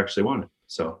I ever actually wanted.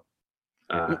 So,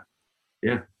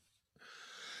 yeah.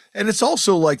 And it's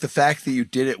also like the fact that you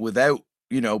did it without,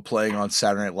 playing on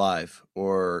Saturday Night Live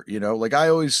or, like I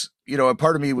always, a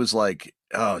part of me was like,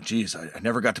 oh, geez, I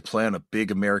never got to play on a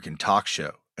big American talk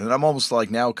show. And then I'm almost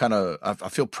like now kind of, I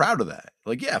feel proud of that.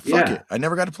 Like, yeah, fuck it. I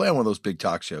never got to play on one of those big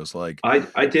talk shows. Like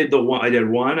I did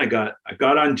one. I got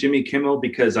on Jimmy Kimmel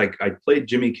because I played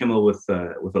Jimmy Kimmel with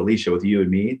Alicia, with You and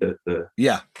Me, the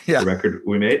record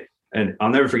we made. And I'll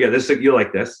never forget this. You'll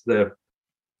like this. The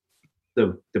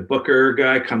booker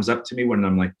guy comes up to me when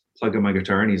I'm like plugging my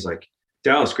guitar, and he's like,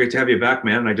 "Dallas, great to have you back,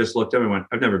 man." And I just looked at him and went,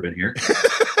 "I've never been here."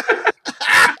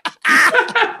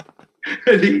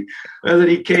 and then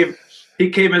he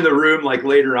came in the room like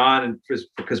later on, and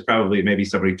because probably maybe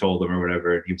somebody told him or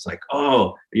whatever. And he was like,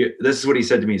 "Oh, this is what he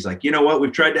said to me." He's like, "You know what?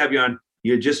 We've tried to have you on.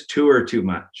 You just tour too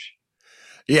much."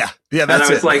 Yeah. That's and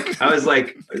I was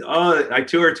like, "Oh, I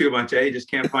tour too much. I just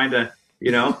can't find a."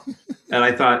 And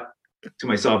I thought to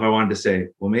myself, I wanted to say,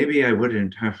 well, maybe I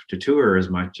wouldn't have to tour as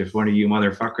much if one of you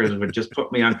motherfuckers would just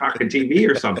put me on fucking TV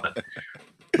or something.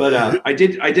 But I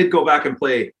did go back and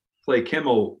play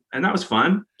Kimmel, and that was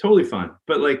fun, totally fun.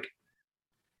 But like,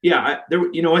 yeah,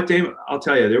 you know what, Dame? I'll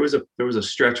tell you, there was a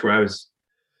stretch where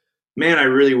I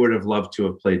really would have loved to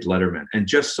have played Letterman, and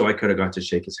just so I could have got to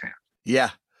shake his hand.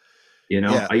 Yeah.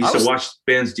 I used to watch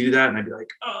bands do that, and I'd be like,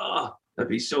 oh, that'd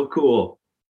be so cool.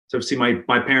 So see my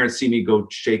parents see me go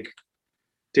shake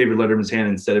David Letterman's hand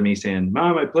instead of me saying,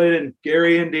 "Mom, I played in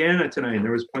Gary, Indiana tonight, and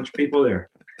there was a bunch of people there."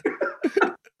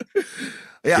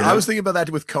 Yeah, I was thinking about that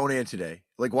with Conan today,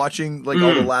 like watching like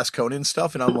all the last Conan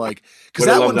stuff, and I'm like, because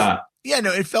that. Yeah,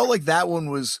 no, it felt like that one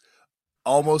was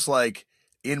almost like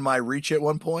in my reach at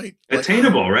one point.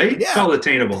 Attainable, right? Yeah, it felt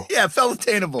attainable. Yeah, it felt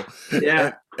attainable.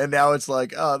 Yeah, and now it's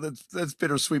like, oh, that's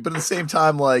bittersweet, but at the same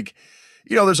time, like,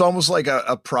 there's almost like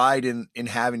a pride in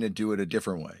having to do it a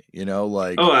different way,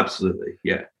 like. Oh, absolutely.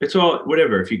 Yeah. It's all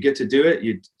whatever. If you get to do it,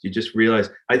 you just realize.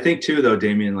 I think too, though,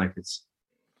 Damien, like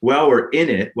while we're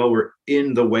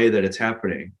in the way that it's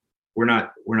happening, we're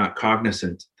not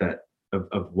cognizant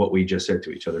of what we just said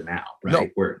to each other now.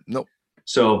 Right. No.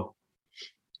 So,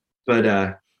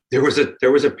 but there was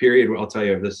a period where I'll tell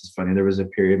you, this is funny. There was a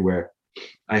period where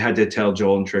I had to tell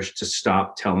Joel and Trish to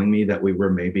stop telling me that we were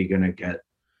maybe going to get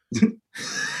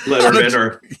Letterman,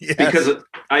 or yes. Because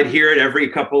I'd hear it every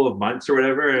couple of months or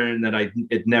whatever, and then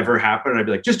it never happened. I'd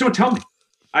be like, just don't tell me.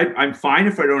 I'm fine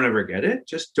if I don't ever get it.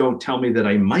 Just don't tell me that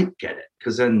I might get it,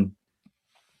 because then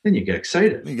you get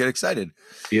excited.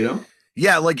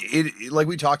 Yeah, like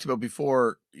we talked about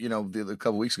before, a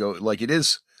couple weeks ago. Like it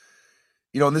is,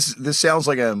 and this sounds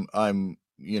like I'm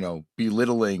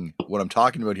belittling what I'm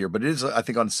talking about here, but it is, I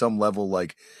think, on some level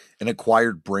like an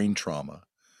acquired brain trauma,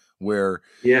 where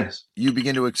yes, you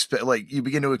begin to expect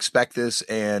this,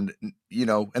 and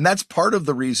and that's part of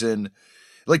the reason.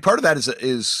 Like part of that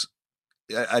is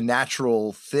a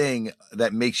natural thing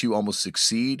that makes you almost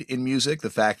succeed in music. The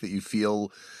fact that you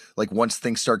feel like once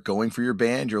things start going for your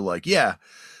band, you're like, yeah,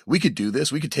 we could do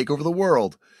this. We could take over the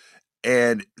world.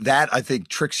 And that, I think,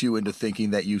 tricks you into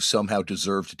thinking that you somehow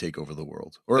deserve to take over the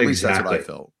world, or at least that's what I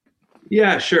felt.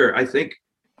 Yeah, sure. I think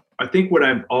what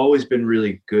I've always been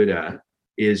really good at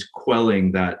is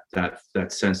quelling that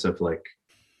sense of like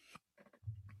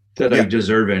that I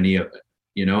deserve any of it,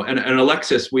 and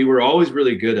Alexis, we were always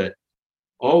really good at,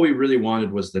 all we really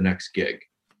wanted was the next gig,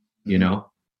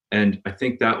 and I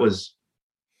think that was,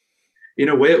 in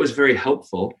a way, it was very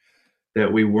helpful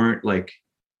that we weren't like,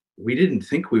 we didn't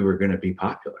think we were going to be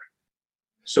popular.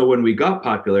 So when we got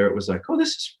popular, it was like, oh, this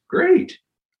is great.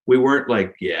 We weren't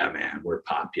like, yeah, man, we're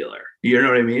popular. You know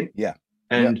what I mean? Yeah.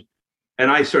 And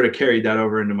I sort of carried that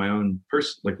over into my own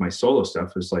like my solo stuff.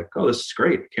 It was like, oh, this is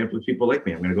great. I can't believe people like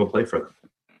me. I'm going to go play for them.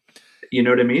 You know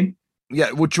what I mean?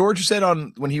 Yeah. What George said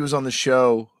when he was on the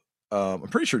show, I'm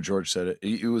pretty sure George said it.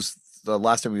 It was the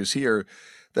last time he was here,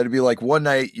 that it'd be like one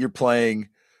night you're playing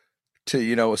to,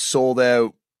 a sold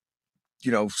out,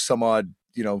 some odd,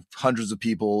 hundreds of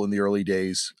people in the early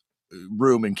days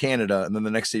room in Canada. And then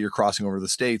the next day you're crossing over the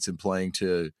States and playing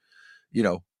to,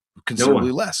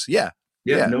 considerably less. Yeah.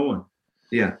 Yeah. No one.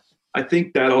 Yeah. I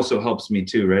think that also helps me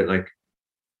too, right? Like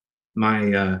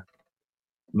my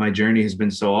journey has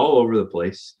been so all over the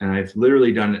place, and I've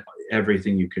literally done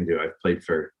everything you can do. I've played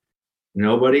for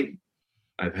nobody.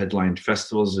 I've headlined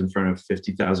festivals in front of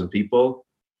 50,000 people.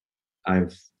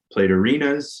 I've played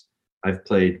arenas. I've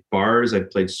played bars. I've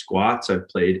played squats. I've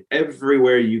played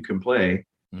everywhere you can play.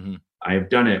 Mm-hmm. I've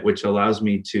done it, which allows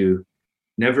me to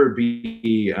never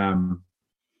be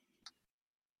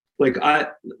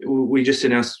we just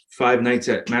announced 5 nights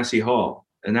at Massey Hall,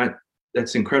 and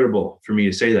that's incredible for me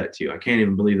to say that to you. I can't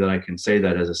even believe that I can say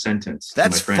that as a sentence.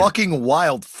 That's fucking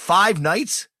wild. 5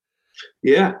 nights?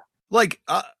 Yeah. Like,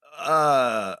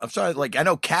 I'm sorry. Like, I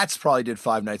know Katz probably did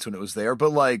 5 nights when it was there,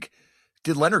 but like,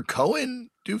 did Leonard Cohen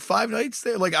do 5 nights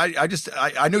there? Like,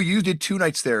 I know you did 2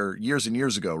 nights there years and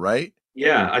years ago, right?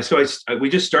 Yeah. We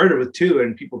just started with 2,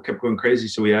 and people kept going crazy,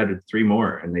 so we added 3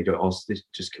 more, and they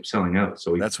just kept selling out.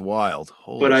 So that's wild.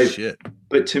 Holy shit.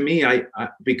 But to me, I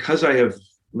because I have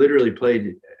literally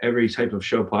played every type of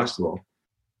show possible,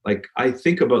 like I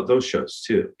think about those shows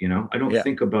too. I don't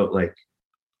think about like,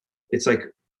 it's like,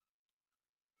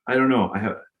 I don't know.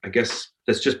 I guess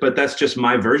that's just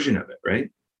my version of it, right?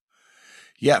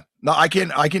 Yeah. No, I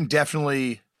can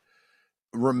definitely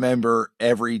remember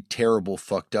every terrible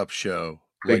fucked up show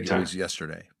like it was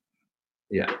yesterday.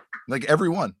 Yeah. Like every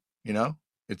one, I don't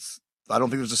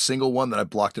think there's a single one that I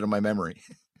blocked it in my memory.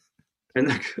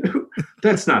 And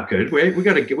that's not good. We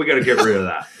gotta get rid of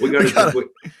that. We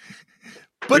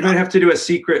might have to do a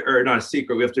secret, or not a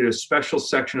secret. We have to do a special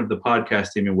section of the podcast,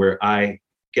 even where I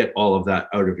get all of that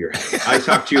out of your head. I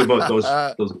talk to you about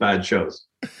those bad shows.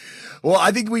 Well,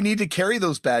 I think we need to carry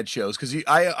those bad shows, because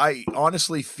I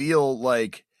honestly feel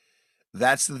like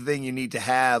that's the thing you need to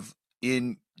have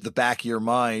in the back of your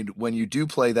mind when you do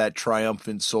play that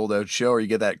triumphant sold out show, or you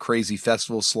get that crazy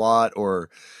festival slot, or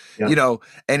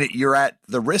you're at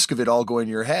the risk of it all going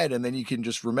in your head. And then you can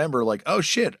just remember like, oh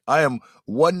shit, I am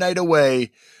 1 night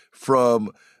away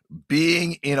from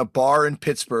being in a bar in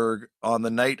Pittsburgh on the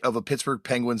night of a Pittsburgh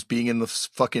Penguins being in the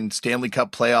fucking Stanley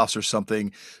Cup playoffs or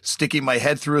something, sticking my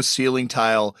head through a ceiling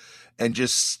tile and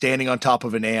just standing on top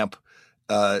of an amp,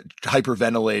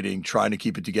 hyperventilating, trying to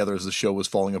keep it together as the show was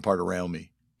falling apart around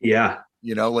me. Yeah.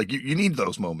 Like you need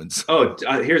those moments. Oh,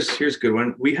 here's a good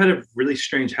one. We had a really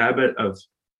strange habit of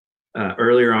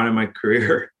earlier on in my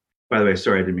career. By the way,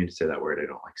 sorry, I didn't mean to say that word. I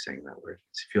don't like saying that word.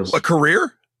 It feels a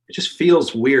career. It just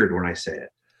feels weird when I say it.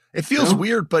 It feels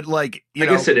weird, but like, I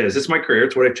guess it is. It's my career.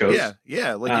 It's what I chose. Yeah.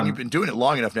 Yeah. Like, and you've been doing it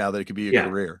long enough now that it could be a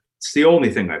career. It's the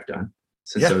only thing I've done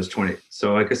since I was 20.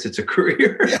 So I guess it's a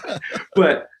career. Yeah.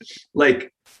 But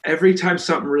like every time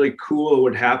something really cool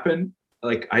would happen,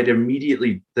 like I'd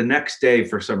immediately the next day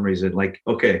for some reason, like,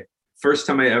 okay, first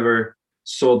time I ever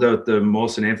sold out the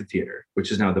Molson Amphitheater,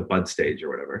 which is now the Bud Stage or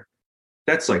whatever.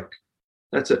 As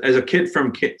a kid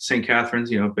from St. Catharines,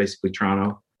 basically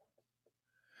Toronto,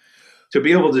 to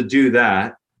be able to do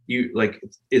that,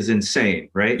 is insane,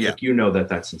 right? Yeah. Like,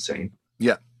 that's insane.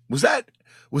 Yeah. Was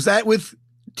that with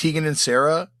Tegan and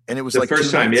Sarah? And it was the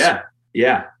first time. Nights? Yeah.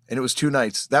 Yeah. And it was 2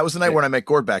 nights. That was the night when I met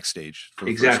Gord backstage.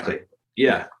 Exactly.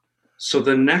 Yeah. So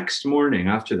the next morning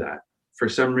after that, for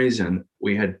some reason,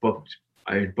 I had booked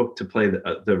to play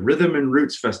the Rhythm and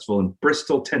Roots Festival in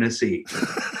Bristol, Tennessee.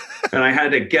 And I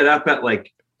had to get up at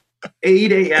like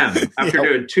 8 a.m. after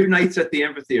doing 2 nights at the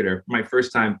amphitheater, my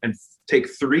first time, and take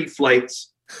 3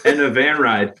 flights and a van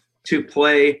ride to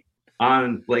play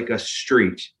on like a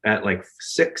street at like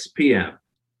 6 p.m.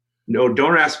 No,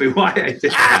 don't ask me why I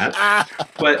did that.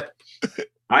 But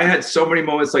I had so many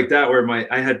moments like that where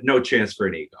I had no chance for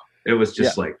an ego. It was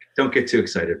just like, don't get too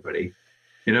excited, buddy.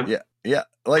 Yeah. Yeah.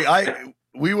 Like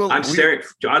I'm staring,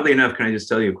 oddly enough, can I just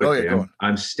tell you quickly?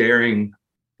 I'm staring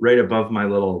right above my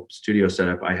little studio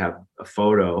setup. I have a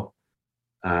photo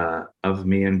of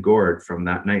me and Gord from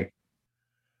that night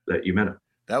that you met him.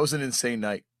 That was an insane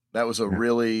night. That was a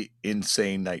really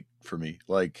insane night for me.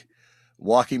 Like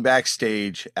walking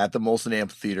backstage at the Molson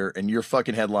Amphitheater and you're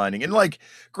fucking headlining. And like,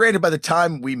 granted, by the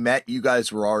time we met, you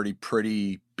guys were already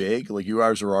pretty big. Like you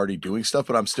guys were already doing stuff,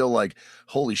 but I'm still like,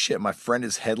 holy shit, my friend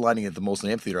is headlining at the Molson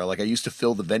Amphitheater. Like I used to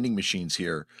fill the vending machines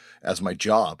here as my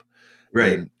job.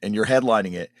 Right. And you're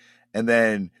headlining it. And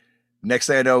then Next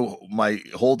thing I know, my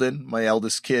Holden, my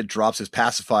eldest kid, drops his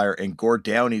pacifier and Gord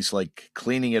Downey's like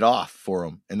cleaning it off for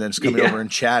him and then it's coming over and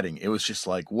chatting. It was just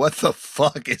like, what the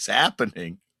fuck is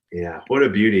happening? Yeah. What a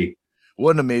beauty.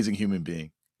 What an amazing human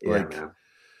being. Yeah, man.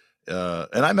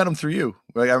 And I met him through you.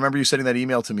 Like, I remember you sending that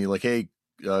email to me like, hey,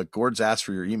 Gord's asked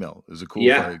for your email. Is it cool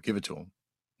if I give it to him?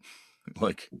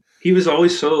 Like, he was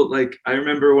always so like, I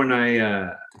remember when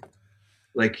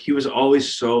he was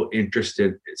always so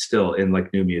interested still in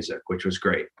like new music, which was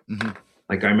great. Mm-hmm.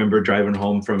 Like I remember driving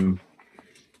home from,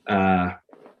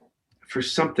 for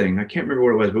something, I can't remember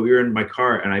what it was, but we were in my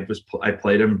car and I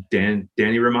played him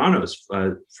Danny Romano's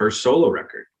first solo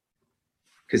record.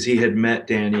 Cause he had met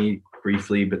Danny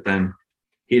briefly, but then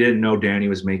he didn't know Danny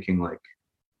was making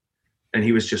and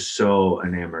he was just so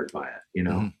enamored by it, you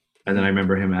know? Mm-hmm. And then I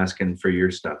remember him asking for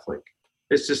your stuff. Like,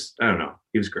 it's just, I don't know.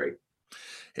 He was great.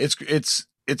 It's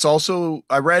also,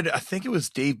 I think it was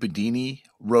Dave Bedini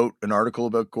wrote an article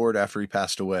about Gord after he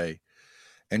passed away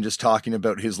and just talking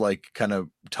about his like kind of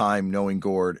time knowing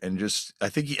Gord. And just, I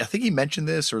think he mentioned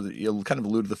this or he'll kind of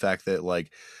allude to the fact that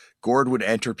like Gord would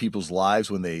enter people's lives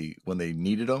when they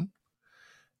needed him.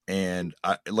 And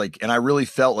I really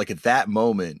felt like at that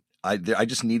moment, I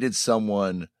just needed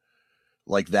someone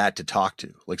like that to talk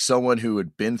to, like someone who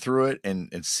had been through it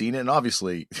and seen it. And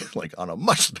obviously like on a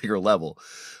much bigger level,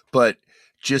 but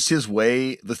just his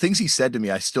way, the things he said to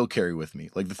me, I still carry with me.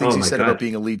 Like the things he said about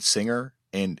being a lead singer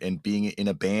and being in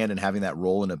a band and having that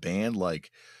role in a band,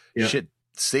 like shit,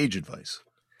 sage advice.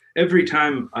 Every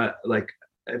time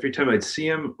I'd see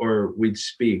him or we'd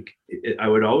speak, I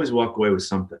would always walk away with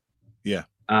something. Yeah.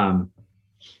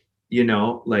 You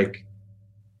know, like,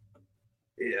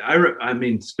 I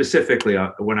mean, specifically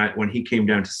when he came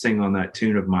down to sing on that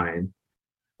tune of mine,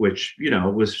 which, you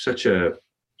know, was such a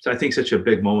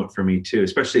big moment for me too,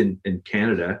 especially in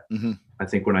Canada. Mm-hmm. I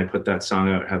think when I put that song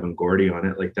out, having Gordy on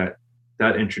it, like that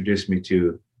introduced me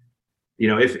to, you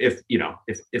know,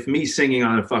 if me singing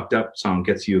on a fucked up song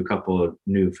gets you a couple of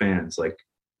new fans, like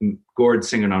Gord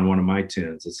singing on one of my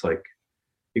tunes, it's like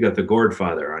you got the Gord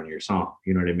father on your song.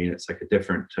 You know what I mean? It's like a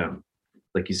different,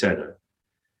 like you said,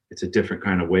 it's a different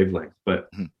kind of wavelength. But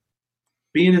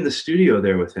being in the studio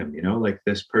there with him, you know, like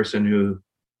this person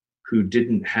who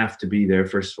didn't have to be there.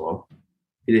 First of all,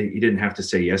 he didn't have to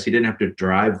say yes. He didn't have to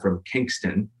drive from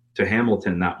Kingston to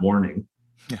Hamilton that morning.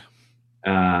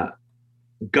 Yeah.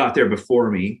 Got there before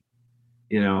me,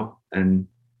 you know, and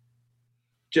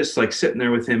just like sitting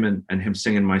there with him and him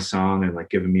singing my song and like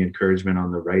giving me encouragement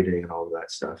on the writing and all of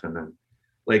that stuff. And then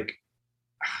like,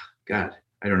 God,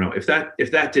 I don't know if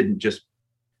that didn't just,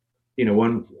 you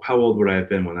know, how old would I have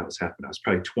been when that was happening? I was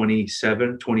probably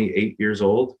 27, 28 years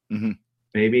old. Mm-hmm.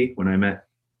 Maybe when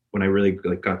I really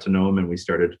like got to know him and we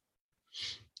started,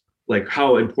 like,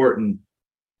 how important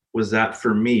was that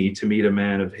for me to meet a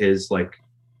man of his, like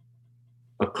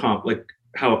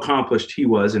how accomplished he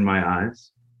was in my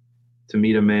eyes, to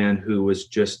meet a man who was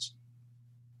just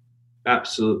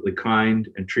absolutely kind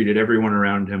and treated everyone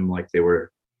around him like they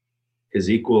were his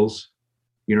equals.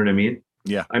 You know what I mean?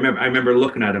 Yeah. I remember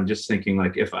looking at him just thinking,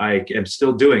 like, if I am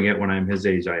still doing it when I'm his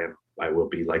age, I will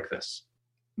be like this.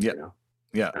 Yeah. You know?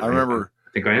 Yeah. I remember.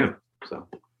 I think I am. So.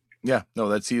 Yeah.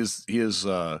 No, he is. He's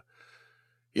the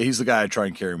guy I try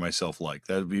and carry myself like.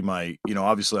 That would be my, you know,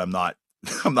 obviously I'm not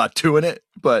doing it,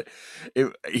 but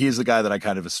he's the guy that I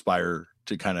kind of aspire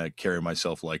to kind of carry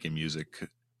myself like in music.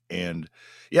 And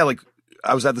yeah, like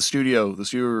I was at the studio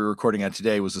we were recording at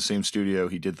today was the same studio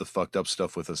he did the fucked up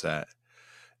stuff with us at.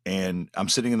 And I'm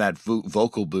sitting in that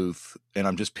vocal booth and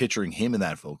I'm just picturing him in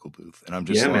that vocal booth. And I'm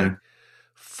just like,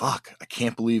 fuck, I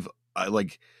can't believe I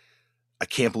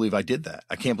did that.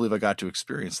 I can't believe I got to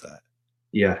experience that.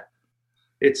 Yeah.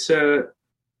 It's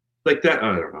like that.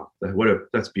 I don't know.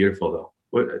 That's beautiful though.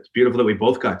 It's beautiful that we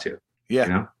both got to. Yeah, you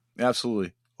know?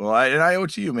 Absolutely. Well, I owe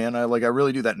it to you, man. I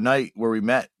really do. That night where we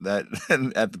met that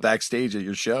at the backstage at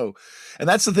your show. And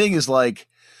that's the thing is like,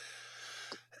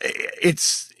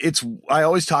 I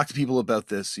always talk to people about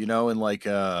this, you know, and like,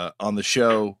 on the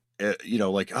show, you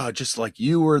know, like, oh, just like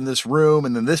you were in this room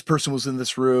and then this person was in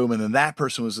this room and then that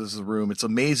person was in this room. It's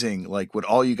amazing. Like what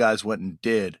all you guys went and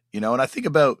did, you know, and I think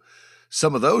about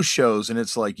some of those shows and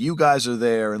it's like, you guys are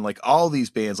there and like all these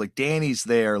bands, like Danny's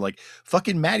there, like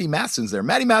fucking Maddie Matheson's there.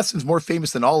 Maddie Matheson's more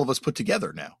famous than all of us put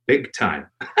together now. Big time.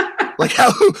 Like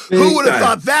who would have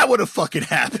thought that would have fucking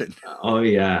happened? Oh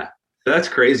yeah. That's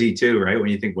crazy too, right? When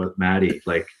you think about Maddie,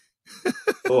 like,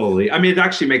 holy, I mean, it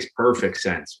actually makes perfect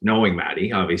sense knowing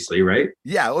Maddie, obviously, right?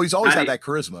 Yeah. Oh, he's always had that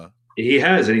charisma. He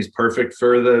has, and he's perfect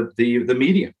for the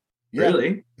medium,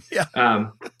 really. Yeah.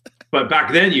 But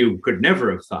back then you could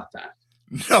never have thought that.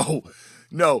 No,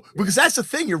 No, because that's the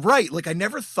thing. You're right. Like, I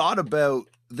never thought about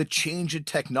the change in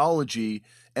technology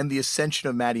and the ascension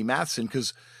of Maddie Matheson,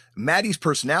 because Maddie's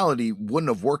personality wouldn't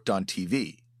have worked on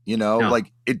TV. You know, No.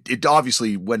 like it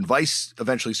obviously when Vice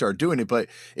eventually started doing it, but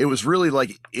it was really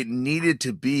like it needed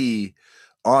to be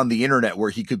on the internet where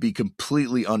he could be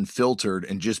completely unfiltered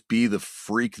and just be the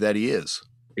freak that he is.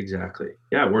 Exactly.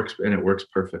 Yeah, it works, and it works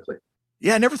perfectly.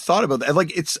 Yeah, I never thought about that.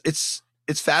 Like it's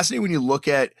fascinating when you look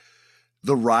at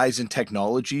the rise in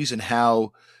technologies and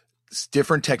how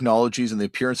different technologies and the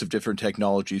appearance of different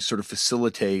technologies sort of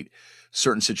facilitate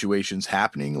certain situations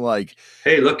happening. Like,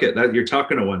 hey, look at that. You're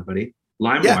talking to one, buddy.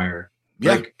 LimeWire.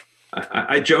 Yeah. Like,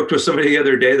 I joked with somebody the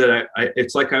other day that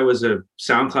it's like I was a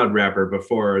SoundCloud rapper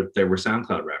before there were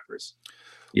SoundCloud rappers,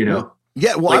 you know? Well,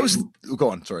 yeah. Well, like, go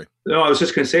on. Sorry. No, I was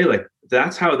just going to say, like,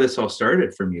 that's how this all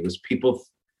started for me, was people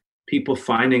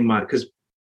finding because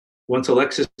once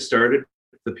Alexis started,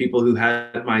 the people who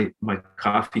had my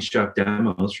coffee shop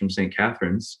demos from St.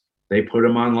 Catharines, they put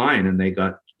them online, and they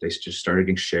just started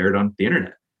getting shared on the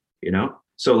internet, you know?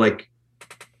 So like,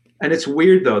 and it's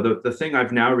weird though, the thing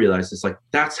I've now realized is like,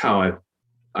 that's how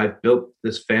I've built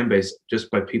this fan base,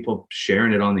 just by people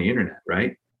sharing it on the internet.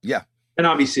 Right. Yeah. And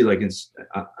obviously, like,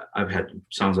 I've had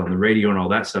songs on the radio and all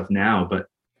that stuff now, but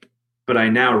I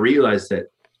now realize that,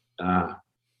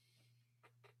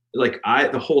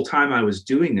 the whole time I was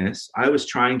doing this, I was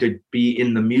trying to be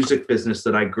in the music business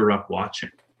that I grew up watching.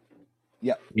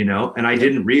 Yeah. You know, and I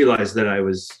didn't realize that I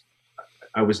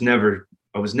was never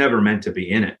meant to be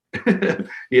in it,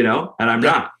 you know, and I'm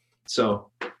not. So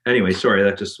anyway, sorry,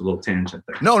 that's just a little tangent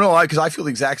there. No, because I feel the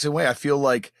exact same way. I feel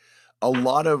like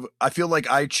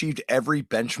I achieved every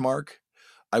benchmark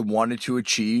I wanted to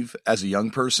achieve as a young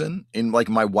person in like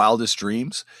my wildest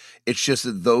dreams. It's just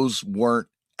that those weren't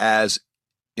as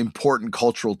important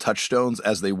cultural touchstones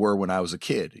as they were when I was a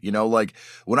kid. You know, like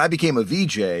when I became a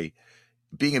VJ,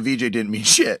 being a VJ didn't mean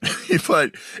shit,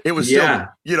 but it was still,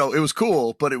 you know, it was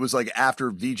cool, but it was like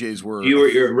after VJs were.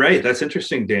 You're right. That's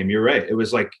interesting, Dame. You're right. It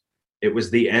was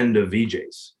the end of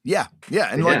VJs. Yeah.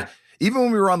 And like, even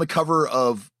when we were on the cover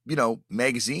of, you know,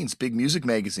 magazines, big music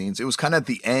magazines, it was kind of at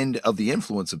the end of the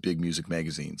influence of big music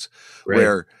magazines,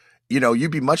 where, you know,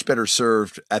 you'd be much better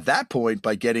served at that point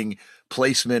by getting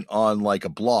placement on like a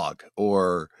blog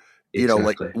or, you know,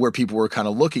 like where people were kind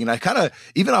of looking. And I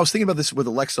was thinking about this with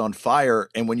Alexisonfire,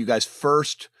 and when you guys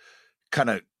first kind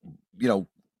of, you know,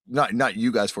 not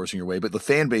you guys forcing your way, but the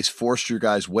fan base forced your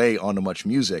guys' way onto Much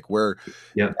Music, where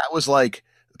that was like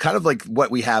kind of like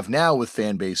what we have now with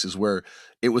fan bases, where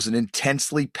it was an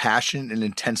intensely passionate and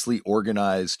intensely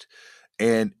organized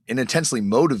and an intensely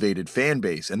motivated fan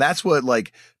base. And that's what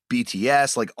like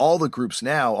BTS, like all the groups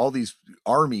now, all these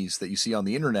armies that you see on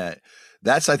the internet,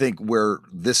 that's, I think, where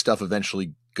this stuff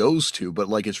eventually goes to. But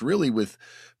like, it's really with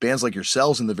bands like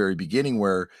yourselves in the very beginning,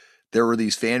 where there were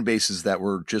these fan bases that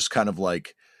were just kind of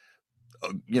like,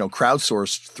 you know,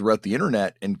 crowdsourced throughout the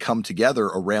internet and come together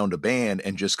around a band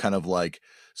and just kind of like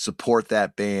support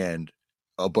that band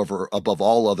above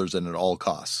all others and at all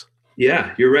costs.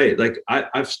 Yeah, you're right. Like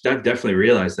I've definitely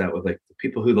realized that with like the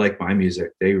people who like my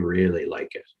music, they really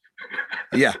like it.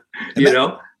 Yeah. You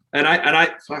know, and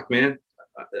I fuck, man,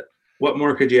 what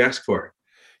more could you ask for?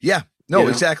 Yeah, no, you know?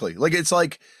 Exactly. Like, it's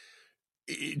like,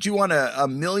 do you want a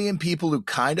million people who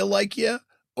kind of like you,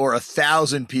 or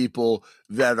 1,000 people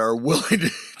that are willing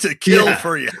to kill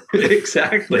for you?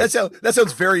 Exactly. That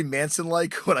sounds very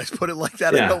Manson-like when I put it like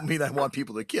that. I don't mean I want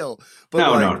people to kill, but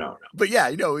no. But yeah,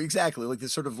 you know, exactly. Like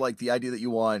this sort of like the idea that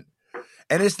you want,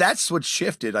 and that's what's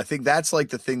shifted. I think that's like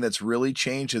the thing that's really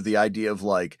changed, is the idea of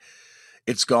like,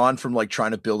 it's gone from like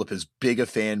trying to build up as big a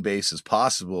fan base as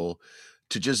possible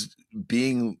to just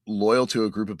being loyal to a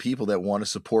group of people that want to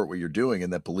support what you're doing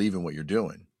and that believe in what you're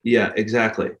doing. Yeah,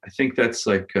 exactly. I think that's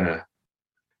like,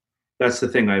 that's the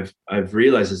thing I've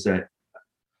realized, is that,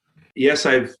 yes,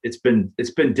 it's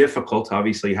been difficult,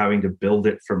 obviously, having to build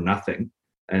it from nothing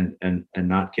and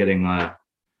not getting,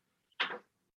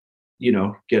 you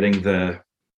know, getting the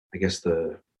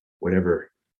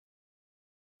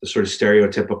sort of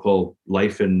stereotypical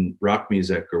life in rock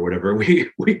music or whatever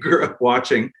we grew up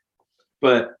watching.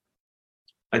 But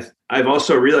I've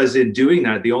also realized in doing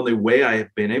that, the only way I have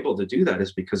been able to do that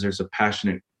is because there's a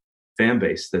passionate fan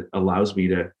base that allows me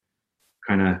to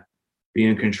kind of be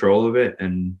in control of it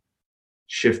and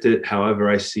shift it however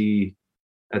I see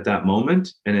at that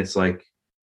moment. And it's like,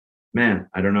 man,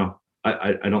 I don't know.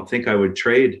 I don't think I would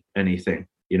trade anything.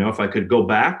 You know, if I could go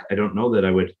back, I don't know that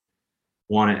I would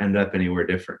want to end up anywhere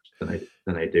different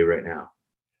than I do right now.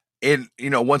 And, you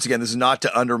know, once again, this is not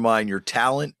to undermine your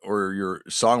talent or your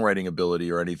songwriting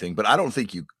ability or anything, but I don't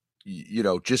think you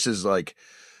know, just as like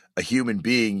a human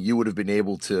being, you would have been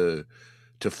able to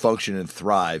function and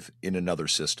thrive in another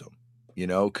system, you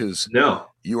know, because No.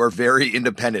 you are very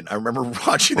independent. I remember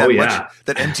watching Oh, that yeah.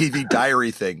 that MTV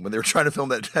Diary thing when they were trying to film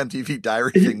that MTV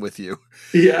Diary thing with you.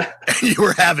 Yeah. And you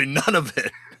were having none of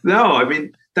it. No, I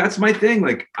mean, that's my thing.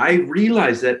 Like, I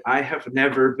realize that I have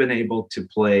never been able to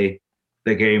play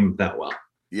the game that well.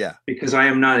 Yeah. Because I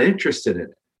am not interested in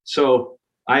it. So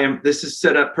this is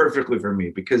set up perfectly for me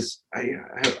because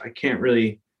I can't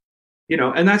really, you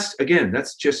know, and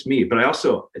that's just me. But I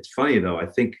also, it's funny though, I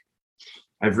think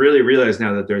I've really realized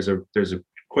now that there's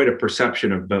quite a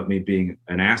perception about me being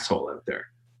an asshole out there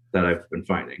that I've been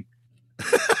finding,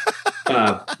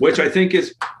 which I think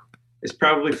is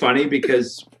probably funny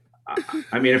because,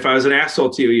 I mean, if I was an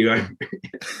asshole to you,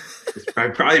 it's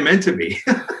probably meant to be.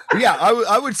 Yeah,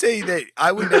 I would say that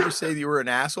I would never say that you were an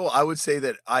asshole. I would say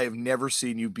that I have never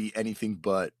seen you be anything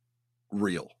but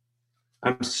real.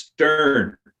 I'm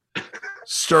stern.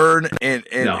 Stern and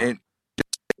no. and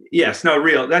yes, no,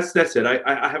 real. That's it.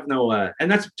 I have no, and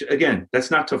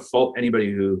that's not to fault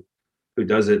anybody who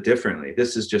does it differently.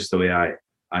 This is just the way I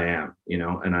am, you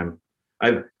know. And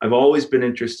I've always been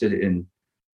interested in.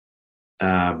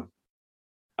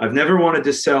 I've never wanted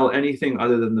to sell anything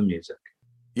other than the music.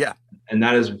 Yeah, and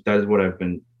that is what I've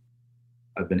been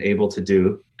able to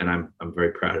do, and I'm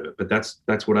very proud of it. But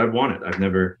that's what I've wanted. I've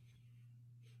never,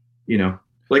 you know,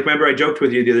 like, remember I joked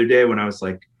with you the other day when I was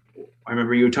like, I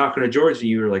remember you were talking to George and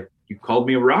you were like, you called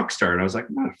me a rock star, and I was like,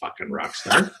 I'm not a fucking rock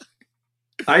star.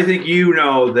 I think you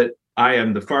know that I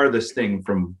am the farthest thing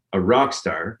from a rock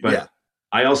star, but yeah.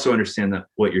 I also understand that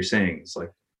what you're saying is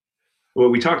like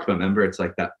what we talked about. Remember, it's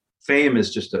like that fame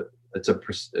is just it's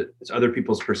other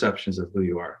people's perceptions of who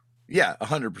you are. Yeah,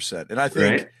 100%. And I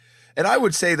think, right? And I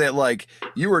would say that, like,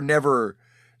 you were never,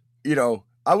 you know,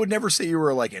 I would never say you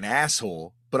were like an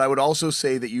asshole, but I would also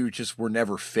say that you just were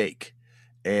never fake.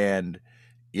 And,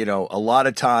 you know, a lot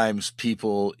of times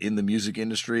people in the music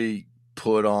industry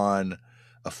put on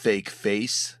a fake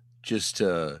face just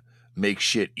to make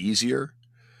shit easier.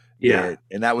 Yeah.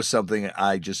 And that was something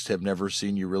I just have never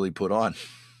seen you really put on.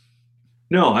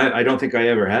 No, I don't think I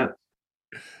ever have.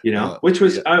 You know, which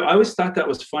was, yeah. I always thought that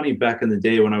was funny back in the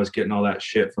day when I was getting all that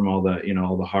shit from all the, you know,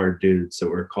 all the hard dudes that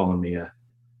were calling me a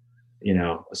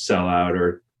sellout,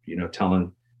 or, you know,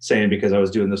 saying because I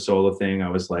was doing the solo thing, I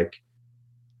was like,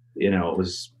 you know,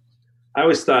 I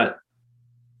always thought,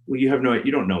 well, you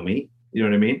don't know me. You know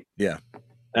what I mean? Yeah.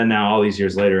 And now all these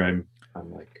years later, I'm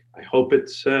like, I hope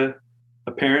it's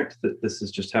apparent that this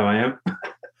is just how I am.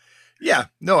 Yeah,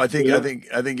 no, I think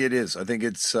it is. I think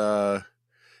it's,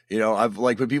 you know, I've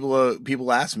like when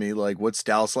people ask me like, what's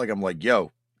Dallas like? I'm like,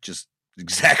 yo, just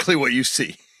exactly what you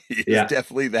see. He's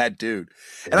definitely that dude.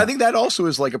 Yeah. And I think that also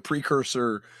is like a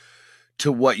precursor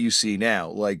to what you see now,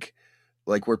 like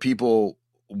where people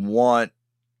want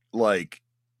like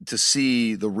to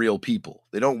see the real people.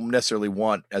 They don't necessarily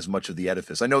want as much of the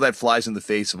edifice. I know that flies in the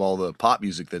face of all the pop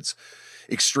music that's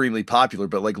extremely popular,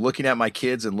 but like looking at my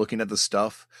kids and looking at the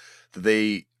stuff that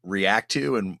they react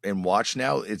to and watch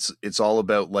now, it's all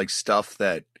about like stuff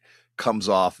that comes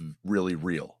off really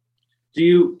real.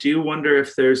 Do you wonder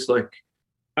if there's like,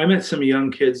 I met some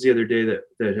young kids the other day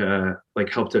that like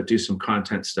helped out do some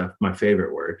content stuff. My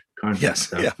favorite word, content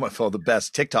stuff. Yeah, the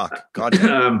best TikTok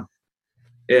content.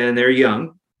 And they're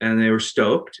young and they were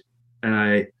stoked. And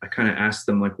I kind of asked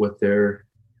them like what they're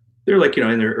like, you know,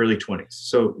 in their early 20s.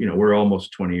 So, you know, we're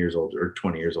almost 20 years older or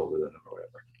 20 years older than them or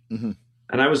whatever. Mm-hmm.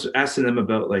 And I was asking them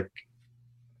about like,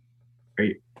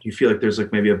 do you feel like there's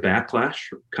like maybe a backlash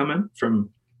coming from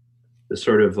the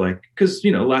sort of like, because,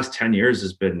 you know, the last 10 years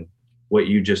has been what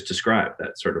you just described,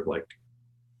 that sort of like,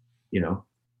 you know,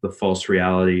 the false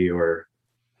reality or,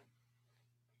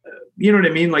 you know what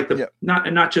I mean? Like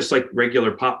not just like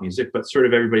regular pop music, but sort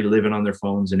of everybody living on their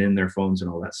phones and in their phones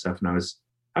and all that stuff. And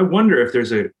I wonder if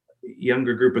there's a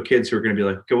younger group of kids who are going to be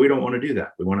like, okay, we don't want to do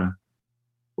that.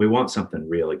 We want something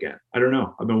real again. I don't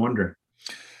know. I've been wondering.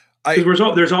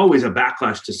 Because there's always a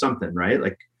backlash to something, right?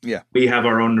 Like, we have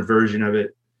our own version of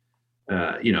it.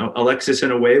 You know, Alexis in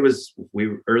a way was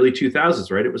early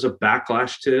 2000s, right? It was a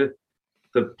backlash to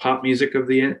the pop music of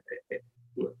the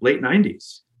late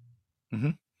 90s.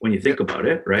 Mm-hmm. When you think about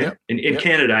it, right? In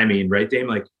Canada, I mean, right, Dame?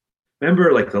 Like,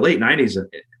 remember like the late 90s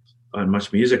on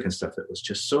Much Music and stuff, it was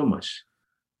just so much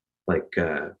like,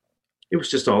 it was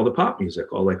just all the pop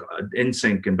music, all like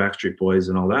NSYNC and Backstreet Boys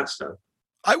and all that stuff.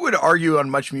 I would argue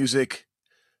on Much Music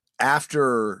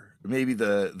after maybe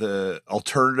the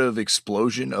alternative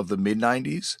explosion of the mid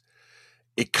 90s,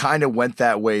 it kind of went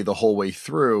that way the whole way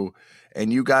through.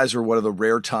 And you guys are one of the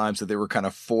rare times that they were kind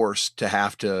of forced to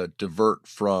have to divert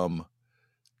from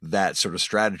that sort of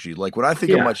strategy. Like when I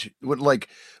think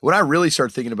when I really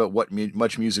start thinking about what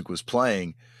much music was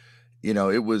playing, you know,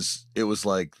 it was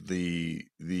like the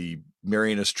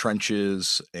Marianas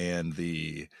Trenches and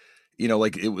the, you know,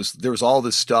 like there was all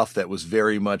this stuff that was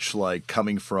very much like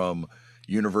coming from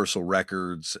Universal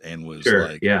Records and was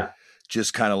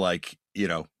just kind of like, you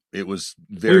know, it was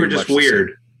very we were just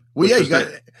weird. Well, yeah,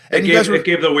 it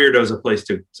gave the weirdos a place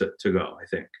to go, I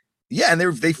think. Yeah, and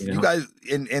you guys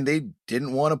and they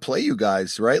didn't want to play you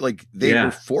guys, right? Like they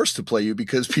were forced to play you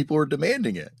because people were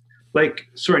demanding it. Like,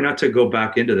 sorry, not to go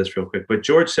back into this real quick, but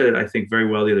George said it, I think, very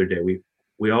well the other day.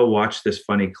 We all watched this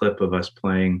funny clip of us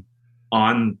playing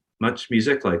on Much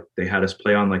Music, like they had us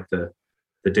play on like the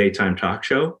daytime talk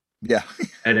show. Yeah,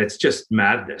 and it's just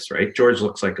madness, right? George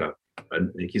looks like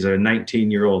he's a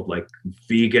 19-year-old like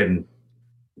vegan,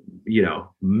 you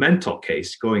know, mental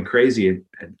case going crazy,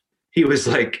 and he was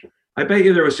like, I bet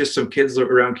you there was just some kids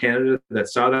around Canada that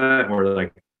saw that and were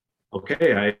like,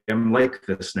 okay, I am like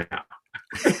this now.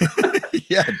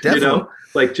 Yeah, definitely. You know,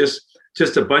 like just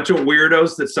a bunch of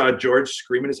weirdos that saw George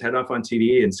screaming his head off on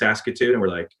TV in Saskatoon and were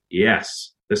like,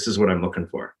 yes, this is what I'm looking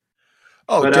for.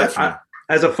 Oh, but definitely.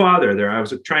 As a father there, I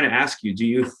was trying to ask you, do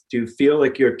you feel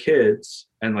like your kids,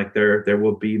 and like there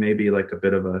will be maybe like a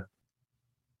bit of a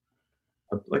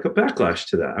backlash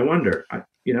to that? I wonder,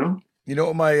 you know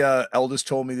what my eldest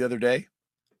told me the other day?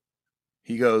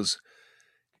 He goes,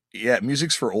 yeah,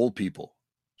 music's for old people.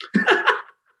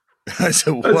 I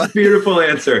said, what? That's a beautiful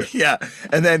answer. Yeah.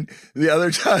 And then the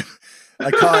other time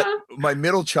I caught my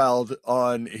middle child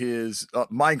on his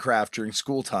Minecraft during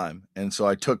school time. And so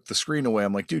I took the screen away.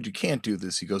 I'm like, dude, you can't do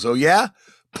this. He goes, oh yeah?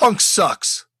 Punk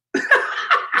sucks.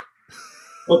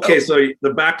 Okay, so the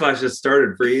backlash has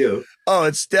started for you. Oh,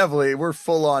 it's definitely, we're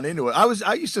full on into it.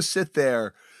 I used to sit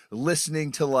there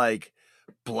listening to like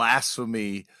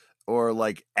Blasphemy or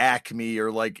like Acme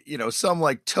or like, you know, some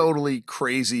like totally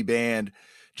crazy band,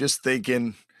 just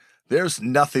thinking there's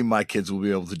nothing my kids will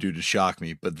be able to do to shock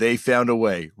me, but they found a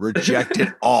way. Reject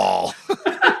it all.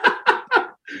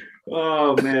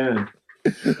 Oh man.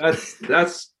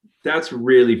 That's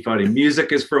really funny.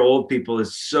 Music is for old people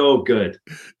is so good.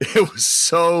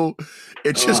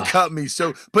 It just cut me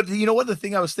so. But you know what? The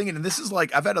thing I was thinking, and this is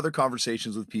like, I've had other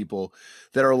conversations with people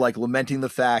that are like lamenting the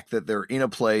fact that they're in a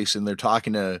place and they're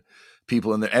talking to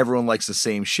people and that everyone likes the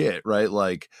same shit, right?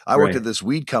 Like I worked at this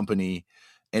weed company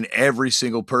and every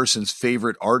single person's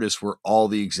favorite artists were all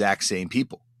the exact same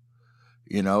people.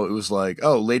 You know, it was like,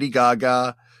 oh, Lady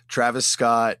Gaga, Travis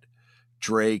Scott,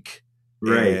 Drake,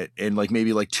 right, and like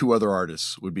maybe like two other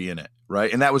artists would be in it,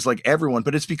 right? And that was like everyone,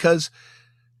 but it's because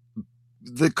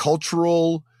the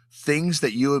cultural things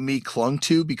that you and me clung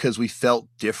to because we felt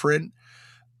different,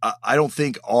 I don't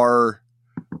think are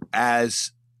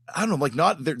as, I don't know, like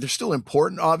not, they're still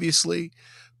important, obviously,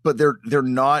 but they're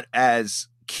not as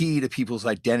key to people's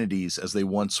identities as they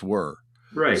once were.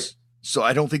 Right. So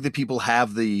I don't think that people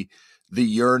have the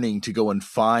yearning to go and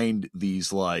find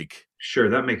these like. Sure,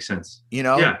 that makes sense. You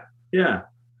know? Yeah.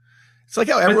 It's like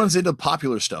how everyone's into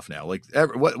popular stuff now. Like,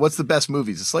 what's the best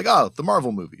movies? It's like, oh, the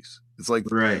Marvel movies. It's like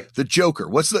the Joker.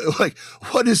 What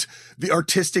is the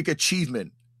artistic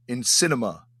achievement in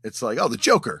cinema? It's like, oh, the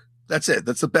Joker. That's it.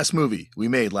 That's the best movie we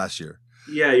made last year.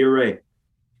 Yeah, you're right.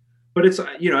 But it's,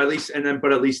 you know, at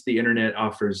least the internet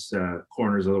offers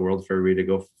corners of the world for everybody to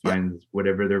go find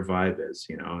whatever their vibe is,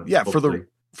 you know. Yeah, for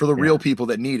the real people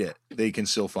that need it, they can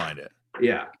still find it.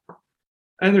 Yeah.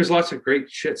 And there's lots of great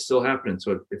shit still happening.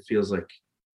 So it feels like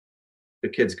the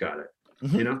kids got it,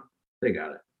 you know, they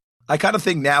got it. I kind of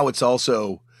think now it's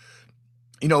also,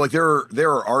 you know, like there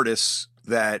are artists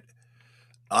that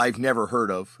I've never heard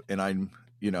of. And I'm,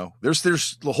 you know, there's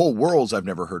the whole worlds I've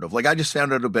never heard of. Like I just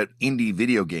found out about indie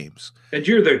video games. And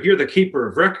you're the keeper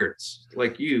of records,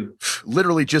 like you.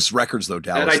 Literally just records though,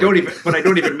 Dallas. And I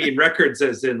don't even mean records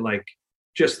as in like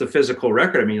just the physical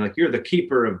record. I mean, like you're the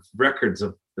keeper of records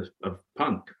of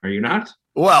punk. Are you not?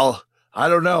 Well, I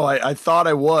don't know. I thought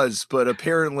I was, but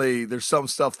apparently there's some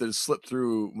stuff that has slipped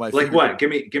through my. Like what? Give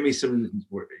me some.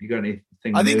 You got anything?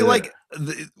 I think like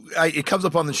it comes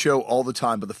up on the show all the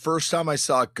time. But the first time I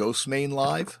saw Ghostmain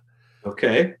live,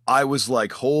 okay, I was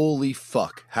like, "Holy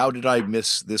fuck! How did I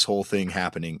miss this whole thing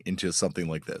happening into something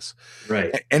like this?"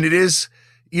 Right, and it is,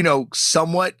 you know,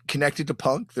 somewhat connected to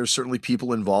punk. There's certainly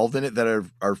people involved in it that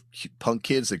are punk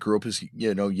kids that grew up as,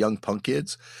 you know, young punk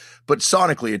kids, but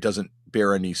sonically it doesn't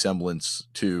bear any semblance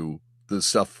to the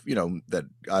stuff, you know, that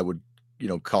I would, you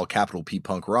know, call capital P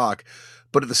punk rock.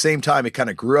 But at the same time, it kind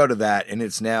of grew out of that and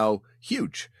it's now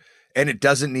huge. And it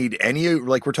doesn't need any,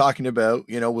 like we're talking about,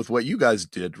 you know, with what you guys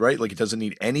did, right? Like it doesn't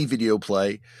need any video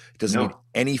play. It doesn't need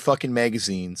any fucking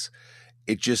magazines.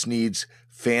 It just needs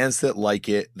fans that like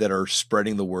it, that are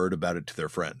spreading the word about it to their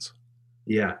friends.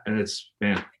 Yeah. And it's,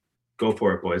 man, go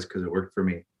for it, boys, because it worked for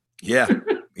me. Yeah.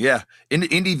 Yeah.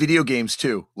 Indie video games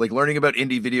too. Like learning about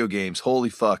indie video games. Holy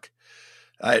fuck.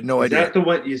 I had no idea. Is that the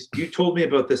one you told me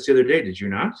about this the other day? Did you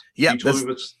not? Yeah. You told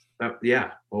me about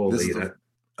yeah. Holy that.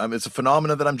 It's a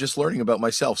phenomenon that I'm just learning about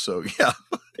myself. So yeah.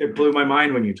 It blew my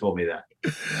mind when you told me that.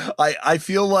 I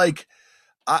feel like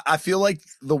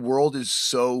the world is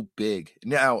so big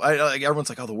now. Everyone's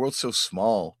like, oh, the world's so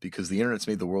small because the internet's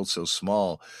made the world so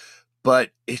small.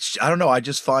 But I don't know. I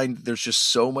just find there's just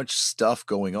so much stuff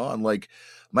going on. Like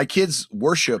my kids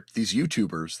worship these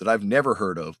YouTubers that I've never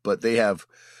heard of, but they have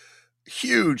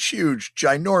huge,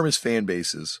 ginormous fan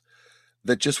bases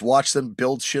that just watch them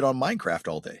build shit on Minecraft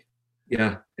all day.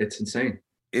 Yeah, it's insane.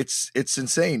 It's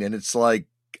insane. And it's like,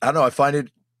 I don't know. I find it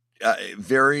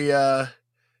very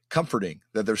comforting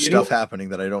that there's stuff happening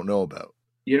that I don't know about.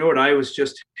 You know what I was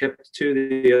just hip to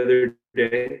the other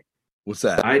day? What's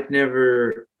that?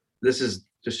 This is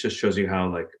just shows you how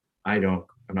like I'm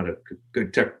not a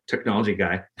good technology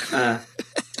guy.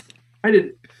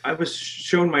 I was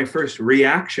shown my first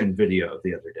reaction video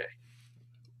the other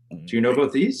day. Do you know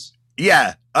about these?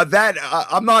 Yeah, I'm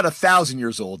not 1,000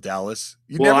 years old, Dallas.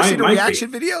 You've never seen a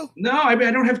reaction video? No, I mean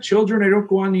I don't have children. I don't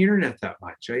go on the internet that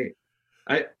much.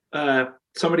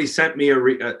 Somebody sent me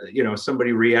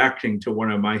somebody reacting to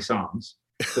one of my songs,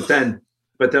 but then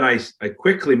I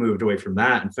quickly moved away from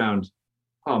that and found,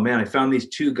 oh man, I found these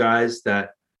two guys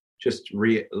that just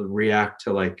react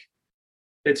to like,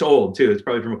 it's old too. It's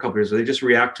probably from a couple years ago. They just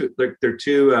react to like they're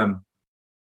two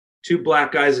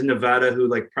black guys in Nevada who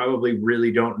like probably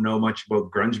really don't know much about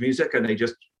grunge music, and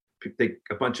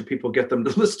a bunch of people get them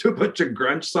to listen to a bunch of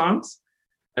grunge songs,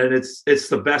 and it's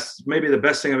maybe the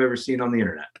best thing I've ever seen on the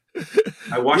internet.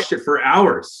 I watched it for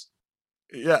hours.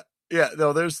 Yeah.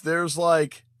 No, there's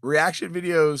like reaction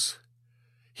videos.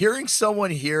 Hearing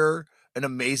someone hear an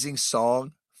amazing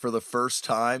song for the first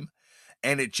time,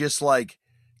 and it just like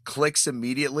clicks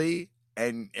immediately.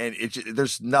 And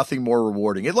there's nothing more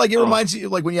rewarding. It reminds you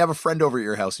like when you have a friend over at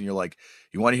your house and you're like,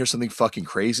 you want to hear something fucking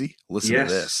crazy? Listen to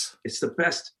this. It's the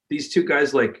best. These two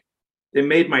guys, like, they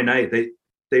made my night.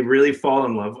 They really fall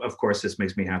in love. Of course, this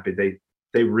makes me happy.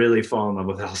 They really fall in love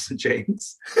with Alice in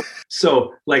Chains.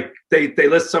 So like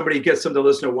somebody gets them to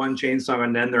listen to one Chains song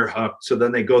and then they're hooked. So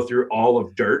then they go through all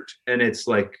of Dirt, and it's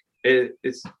like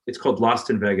it's called Lost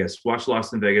in Vegas. Watch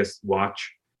Lost in Vegas.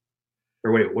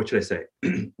 What should I say?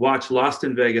 Watch Lost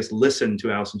in Vegas, listen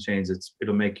to Alice in Chains.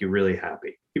 It'll make you really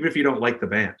happy. Even if you don't like the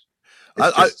band.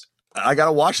 I got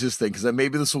to watch this thing because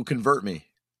maybe this will convert me.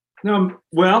 No,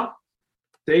 well,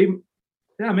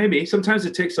 maybe. Sometimes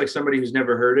it takes like somebody who's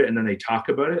never heard it and then they talk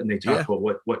about it and they talk about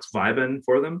what's vibing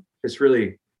for them. It's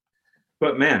really,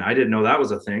 but man, I didn't know that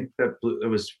was a thing. It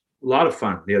was a lot of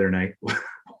fun the other night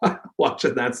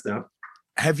watching that stuff.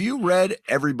 Have you read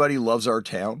Everybody Loves Our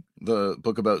Town, the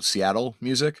book about Seattle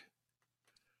music?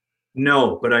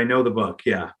 No, but I know the book.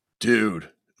 Yeah. Dude,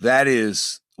 that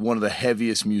is one of the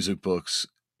heaviest music books.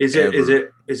 Is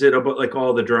it about like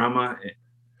all the drama?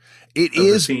 It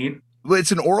is. Well,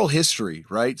 it's an oral history,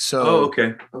 right? So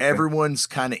okay. Everyone's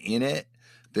kind of in it.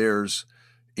 There's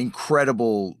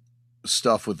incredible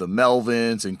stuff with the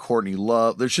Melvins and Courtney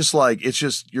Love. There's just like, it's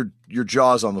just your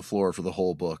jaw's on the floor for the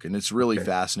whole book. And it's really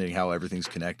fascinating how everything's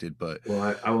connected, but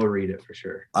well, I will read it for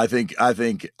sure. I think,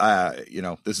 this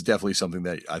is definitely something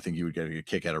that I think you would get a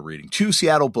kick out of reading. 2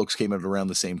 Seattle books came out around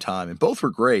the same time and both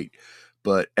were great,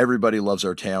 but Everybody Loves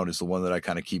Our Town is the one that I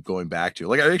kind of keep going back to.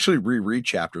 Like I actually reread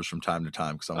chapters from time to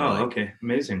time. Cause I'm okay.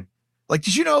 Amazing. Like,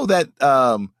 did you know that,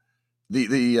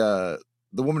 the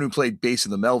woman who played bass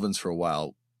in the Melvins for a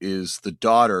while is the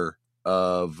daughter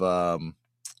of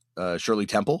Shirley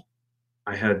Temple?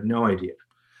 I had no idea.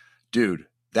 Dude,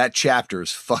 that chapter is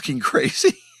fucking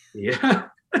crazy. Yeah.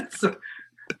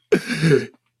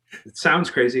 It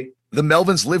sounds crazy. The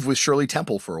Melvins lived with Shirley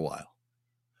Temple for a while.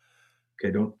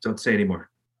 Okay, don't say anymore.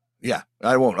 Yeah,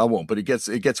 I won't, but it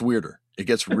gets weirder. It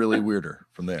gets really weirder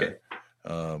from there.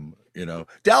 Okay.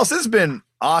 Dallas, this has been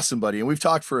awesome, buddy. And we've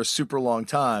talked for a super long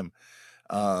time.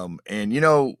 And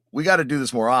we got to do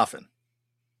this more often.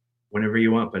 Whenever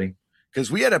you want, buddy. Because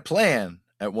we had a plan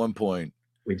at one point.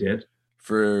 We did.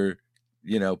 For,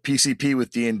 PCP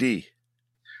with D&D.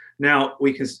 Now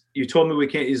you told me we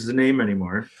can't use the name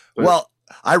anymore. Well,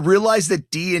 I realized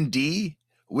that D&D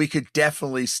we could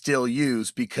definitely still use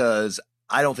because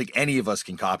I don't think any of us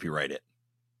can copyright it.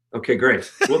 Okay, great.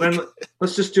 Well, then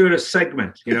let's just do it a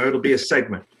segment. It'll be a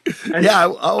segment. And yeah, I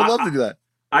would love to do that.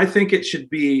 I think it should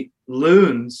be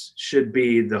Loons should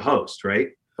be the host, right?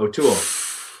 O'Toole.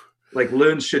 Like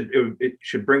Loons it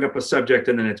should bring up a subject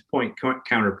and then it's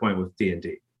counterpoint with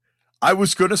D&D. I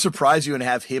was going to surprise you and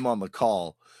have him on the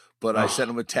call, but I sent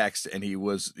him a text and he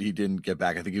didn't get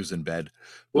back. I think he was in bed.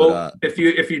 Well, if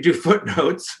you do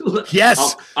footnotes,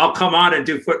 yes, I'll come on and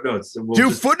do footnotes. And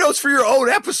we'll footnotes for your own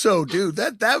episode, dude.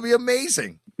 That would be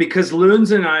amazing. Because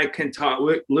Loons and I can talk.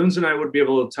 Loons and I would be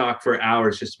able to talk for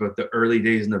hours just about the early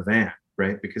days in the van,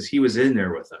 right? Because he was in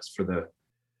there with us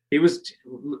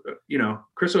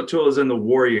Chris O'Toole is in the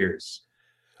Warriors,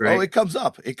 right? Oh, it comes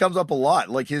up. It comes up a lot.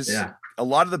 Like a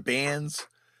lot of the bands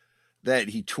that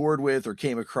he toured with or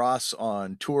came across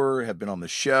on tour have been on the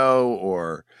show,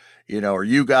 or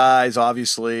you guys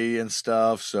obviously and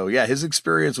stuff. So yeah, his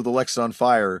experience with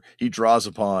Alexisonfire, he draws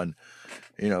upon,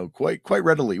 quite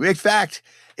readily. In fact,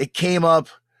 it came up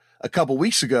a couple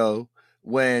weeks ago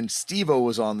when Steve-O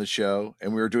was on the show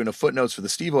and we were doing a footnotes for the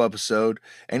Steve-O episode,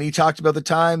 and he talked about the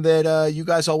time that you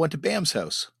guys all went to Bam's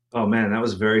house. Oh man, that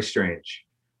was very strange.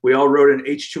 We all rode in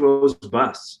H2O's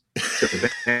bus to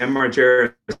Bam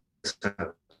Margera's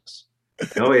house.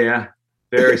 Oh yeah,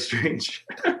 very strange.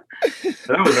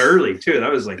 That was early too.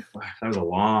 That was a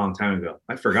long time ago.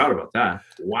 I forgot about that.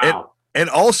 Wow. And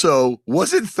also,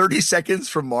 was it 30 Seconds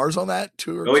from Mars on that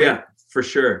tour? Oh yeah, for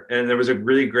sure. And there was a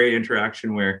really great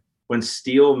interaction where when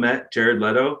Steele met Jared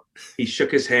Leto, he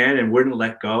shook his hand and wouldn't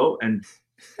let go. And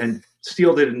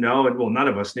Steele didn't know. And well, none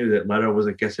of us knew that Leto was,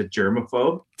 I guess, a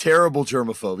germaphobe. Terrible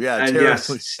germaphobe. Yeah. And yes,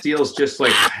 Steele's just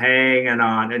like hanging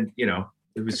on. And,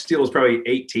 Steele was probably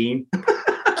 18.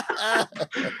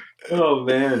 Oh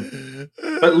man.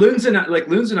 But Loons and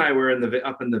I were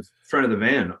up in the front of the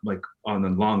van, like on the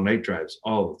long night drives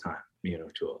all the time,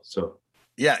 Tool. So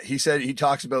yeah, he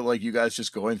talks about like you guys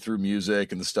just going through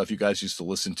music and the stuff you guys used to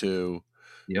listen to.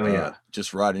 Oh yeah.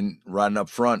 Just riding up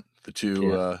front, the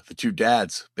two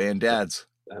band dads.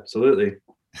 Absolutely.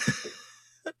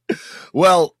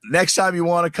 Well, next time you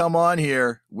want to come on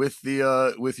here with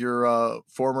your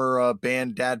former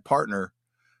band dad partner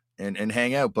and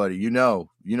hang out, buddy,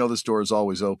 this door is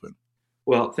always open.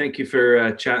 Well, thank you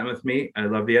for chatting with me. I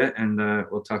love you, and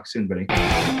we'll talk soon, buddy.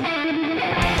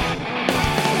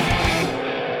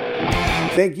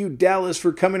 Thank you, Dallas,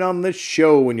 for coming on the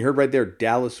show. And you heard right there,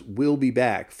 Dallas will be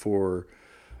back for,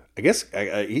 I guess,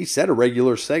 he said a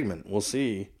regular segment. We'll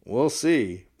see.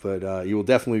 But he will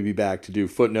definitely be back to do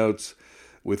footnotes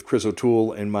with Chris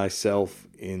O'Toole and myself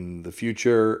in the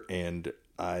future. And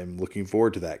I'm looking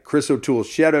forward to that. Chris O'Toole,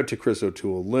 shout out to Chris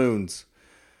O'Toole. Loons.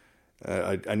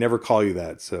 I never call you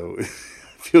that, so it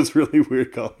feels really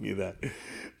weird calling you that.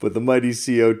 But the mighty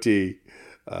COT.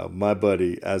 My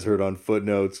buddy, as heard on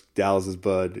footnotes, Dallas's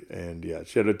bud, and yeah,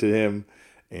 shout out to him,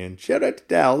 and shout out to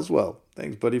Dal as well.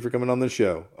 Thanks, buddy, for coming on the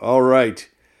show. All right,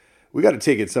 we got to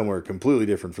take it somewhere completely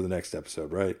different for the next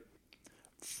episode, right?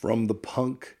 From the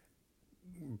punk,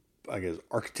 I guess,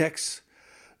 architects,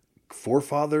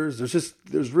 forefathers.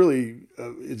 There's really,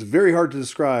 it's very hard to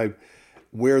describe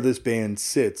where this band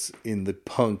sits in the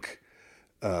punk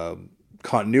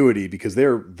continuity because they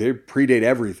predate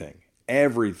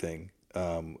everything.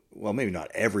 Well, maybe not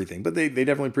everything, but they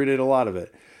definitely predate a lot of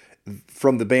it.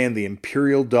 From the band The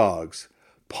Imperial Dogs,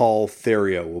 Paul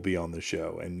Therio will be on the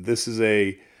show. And this is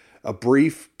a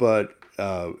brief, but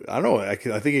I don't know, I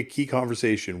think a key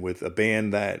conversation with a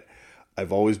band that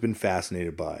I've always been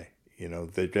fascinated by.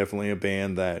 They're definitely a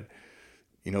band that,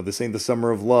 This Ain't the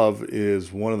Summer of Love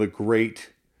is one of the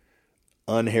great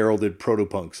unheralded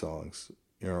proto-punk songs,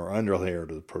 or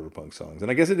underheralded proto-punk songs.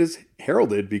 And I guess it is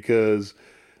heralded because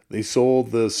they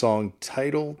sold the song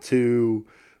title to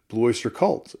Blue Oyster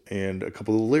Cult and a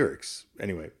couple of the lyrics.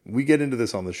 Anyway, we get into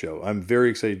this on the show. I'm very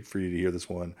excited for you to hear this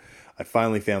one. I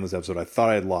finally found this episode. I thought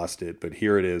I had lost it, but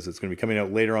here it is. It's going to be coming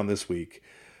out later on this week.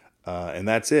 And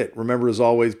that's it. Remember, as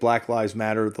always, Black Lives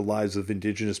Matter. The lives of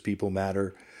Indigenous people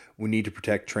matter. We need to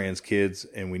protect trans kids,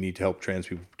 and we need to help trans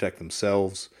people protect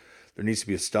themselves. There needs to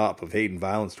be a stop of hate and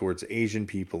violence towards Asian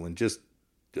people, and just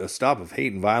a stop of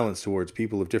hate and violence towards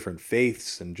people of different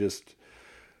faiths, and just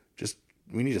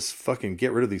we need to fucking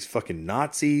get rid of these fucking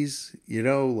Nazis,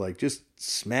 just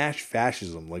smash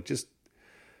fascism, just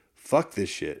fuck this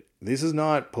shit. This is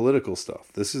not political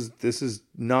stuff. This is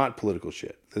not political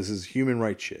shit. This is human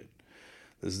rights shit.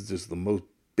 This is just the most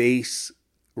base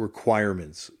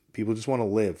requirements. People just want to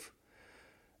live.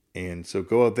 And so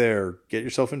go out there, get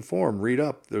yourself informed, read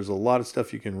up. There's a lot of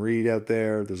stuff you can read out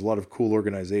there. There's a lot of cool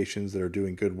organizations that are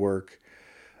doing good work.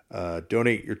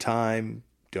 Donate your time,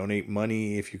 donate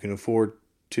money if you can afford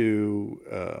to,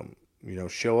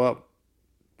 show up,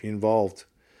 be involved.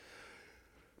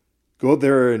 Go out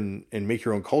there and make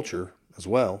your own culture as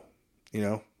well.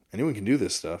 Anyone can do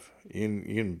this stuff. You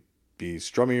can be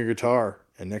strumming your guitar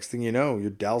And next thing you know, you're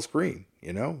Dallas Green.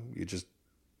 You know, you just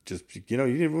you know,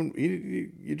 you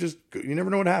never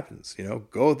know what happens. You know,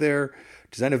 go out there,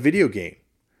 design a video game.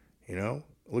 You know,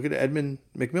 look at Edmund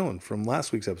McMillan from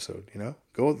last week's episode. You know,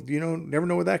 go. You know, never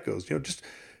know where that goes. You know, just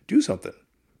do something.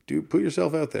 Put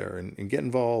yourself out there and get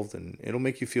involved, and it'll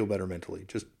make you feel better mentally.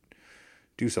 Just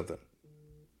do something.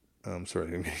 Sorry,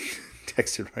 I'm getting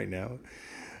texted right now.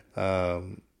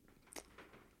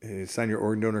 Sign your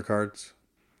organ donor cards.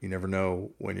 You never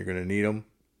know when you're going to need them.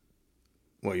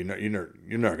 Well, you're not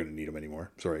going to need them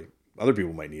anymore. Sorry, other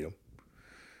people might need them.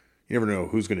 You never know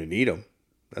who's going to need them.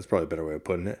 That's probably a better way of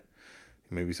putting it.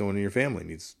 Maybe someone in your family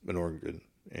needs an organ,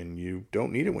 and you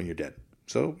don't need it when you're dead.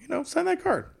 So, you know, sign that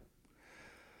card.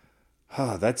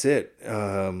 That's it.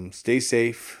 Stay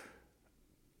safe.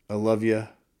 I love you.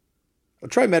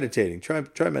 Try meditating.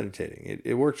 Try meditating.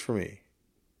 It works for me.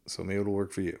 So maybe it'll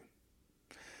work for you.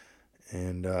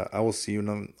 And I will see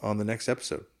you on the next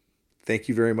episode. Thank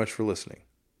you very much for listening.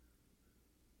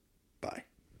 Bye.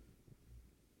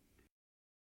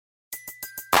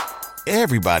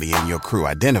 Everybody in your crew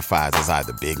identifies as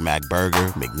either Big Mac Burger,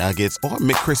 McNuggets, or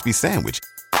McCrispy Sandwich.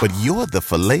 But you're the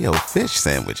Filet-O-Fish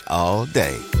Sandwich all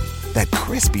day. That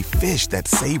crispy fish, that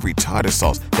savory tartar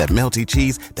sauce, that melty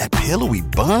cheese, that pillowy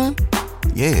bun.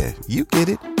 Yeah, you get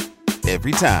it.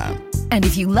 Every time. And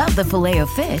if you love the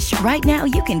Filet-O-Fish, right now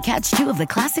you can catch 2 of the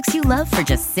classics you love for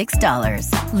just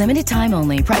 $6. Limited time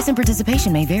only. Price and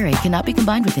participation may vary. Cannot be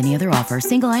combined with any other offer.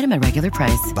 Single item at regular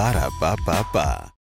price. Ba-da-ba-ba-ba.